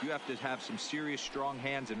 You have to have some serious strong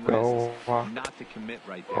hands and wrists not to commit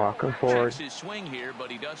right there. Walking forward. Checks his swing here, but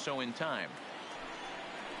he does so in time.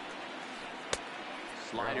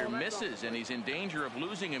 Slider misses, and he's in danger of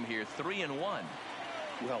losing him here. 3-1.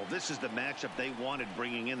 Well, this is the matchup they wanted,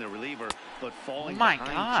 bringing in the reliever, but falling Oh my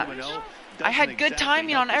behind gosh. 2-0 I had doesn't good exactly timing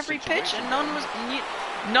help on the every pitch, situation.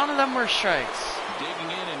 and none of them were strikes.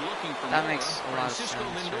 Digging in and looking for That more. makes a lot of Francisco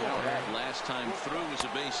sense Lindor. right there. Last time through was a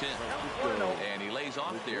base hit. And he lays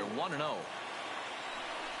off there, 1-0.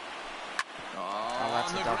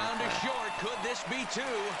 that's On a the double ground to play. short. Could this be two?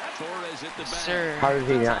 Torres at the bat. Sir. How did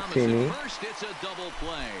he not Thomas see at me? first, it's a double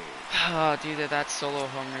play. Oh, dude, that solo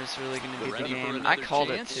homer is really going to be the Ready for game. I another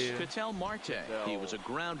called it chance? too. Ketel Marte. He was a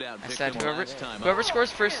ground out I victim said last time. whoever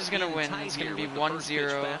scores first is going to In win. tight It's going to here be with the first pitch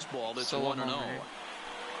 1-0 fastball that's solo 1-0. homer.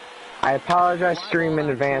 I apologize, stream in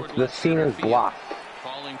advance. The scene is blocked.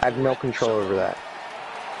 Calling I have for no it. control over that.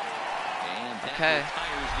 And that Okay.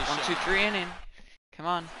 retires the 1, 2, side. 3 inning. Come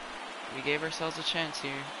on. We gave ourselves a chance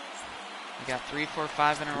here. We got 3, 4,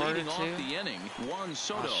 5 in our order Leading off too. the inning, Juan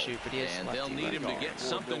Soto. Oh, shoot, but he is And they'll lefty, need him to lefty. get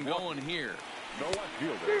something going here. No left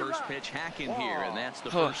fielder. First pitch hacking here, and that's the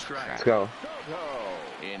Oh, first strike. Let's go.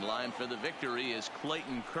 In line for the victory is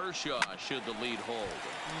Clayton Kershaw, should the lead hold.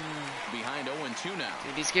 Behind 0-2 now.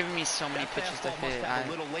 Dude, he's giving me so many That pitches to fastball must hit. have a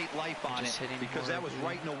little late life on just it hitting because that was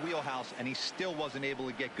horribly. right in the wheelhouse, and he still wasn't able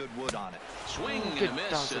to get good wood on it. Swing and Good. a That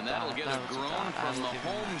miss, was a and that'll dot. get That a was a groan dot. I from will the give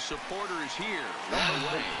him home that. supporters here.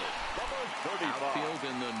 Right away. Number 35.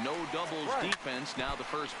 Outfield in the no doubles defense. Now the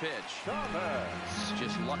first pitch.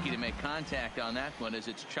 Just lucky to make contact on that one as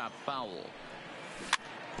it's chopped foul.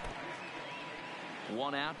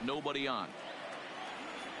 One out, nobody on.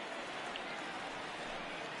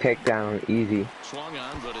 Takedown, easy. Swung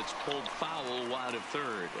on, but it's pulled foul wide of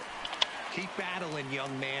third. Keep battling,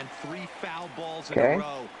 young man. 3 foul balls in Okay. a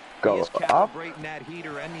row. Go He is up. calibrating that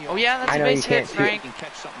heater and the Oh yeah, that's I a know base you hit, can't see it. Frank. He can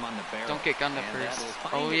catch something on the barrel. Don't get gunned at And first. that'll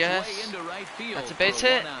find Oh its yes. way into right field That's a for base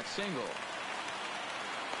hit. one-out single.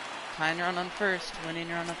 Tying run on first, winning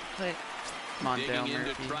run at the plate. Come on, Dale Digging in to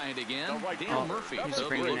Murphy. try it again. The right Dale fielder. Murphy. He's They'll be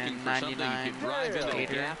bringing looking in for something he 99 can drive into the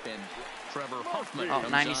Gator. gap, and Trevor Huffman Oh,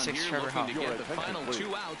 comes 96 on here Trevor looking to Huffman. get the final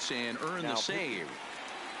 2 outs and earn the save.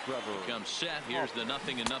 Comes set. Here's the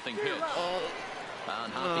 0-0 pitch.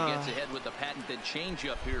 Hoppy gets ahead with the patented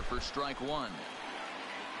changeup here for strike one.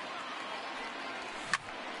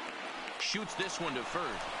 Shoots this one to first,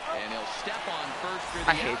 and he'll step on first for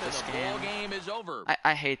the I hate out, and this the ball game. game is over.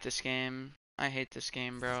 I hate this game. I hate this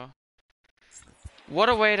game, bro. What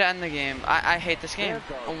a way to end the game. I hate this game.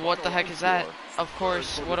 What the heck is that? Of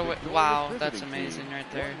course, what a way. Wow, that's amazing right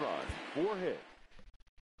there. 1 run, 4 hits.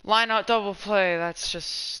 Line out double play. That's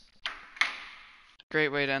just great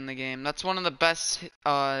way to end the game. That's one of the best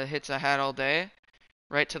hits I had all day.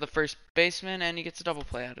 Right to the first baseman, and he gets a double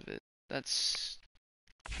play out of it. That's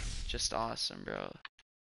just awesome, bro.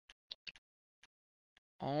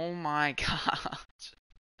 Oh my god. Of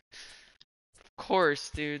course,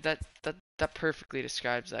 dude. That perfectly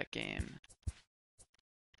describes that game.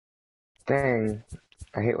 Dang.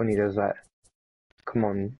 I hate when he does that. Come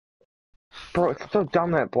on. Bro, it's so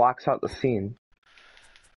dumb that it blocks out the scene.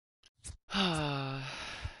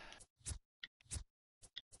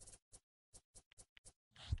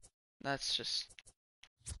 That's just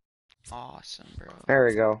awesome, bro. There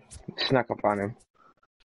we go. Snuck up on him.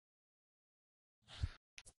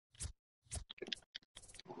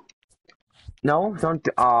 No, don't.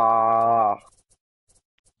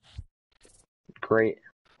 Great.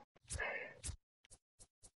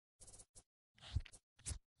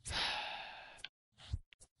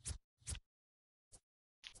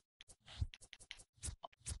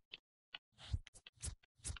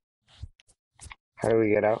 How do we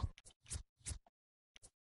get out?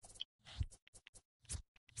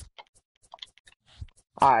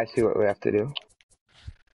 I see what we have to do.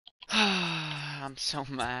 I'm so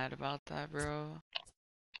mad about that, bro.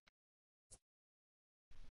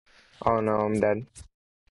 Oh no, I'm dead.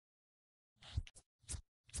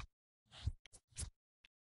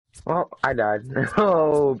 Well, I died.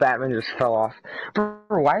 Oh, Batman just fell off. Bro,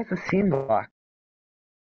 why is the scene blocked?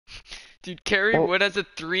 Dude, Kerry Well, Wood has a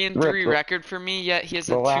 3-3 record for me, yet he has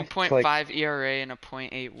a the last, 2.5 ERA and a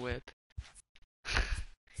 .8 WHIP.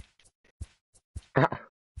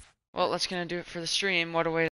 Well, that's gonna do it for the stream. What a way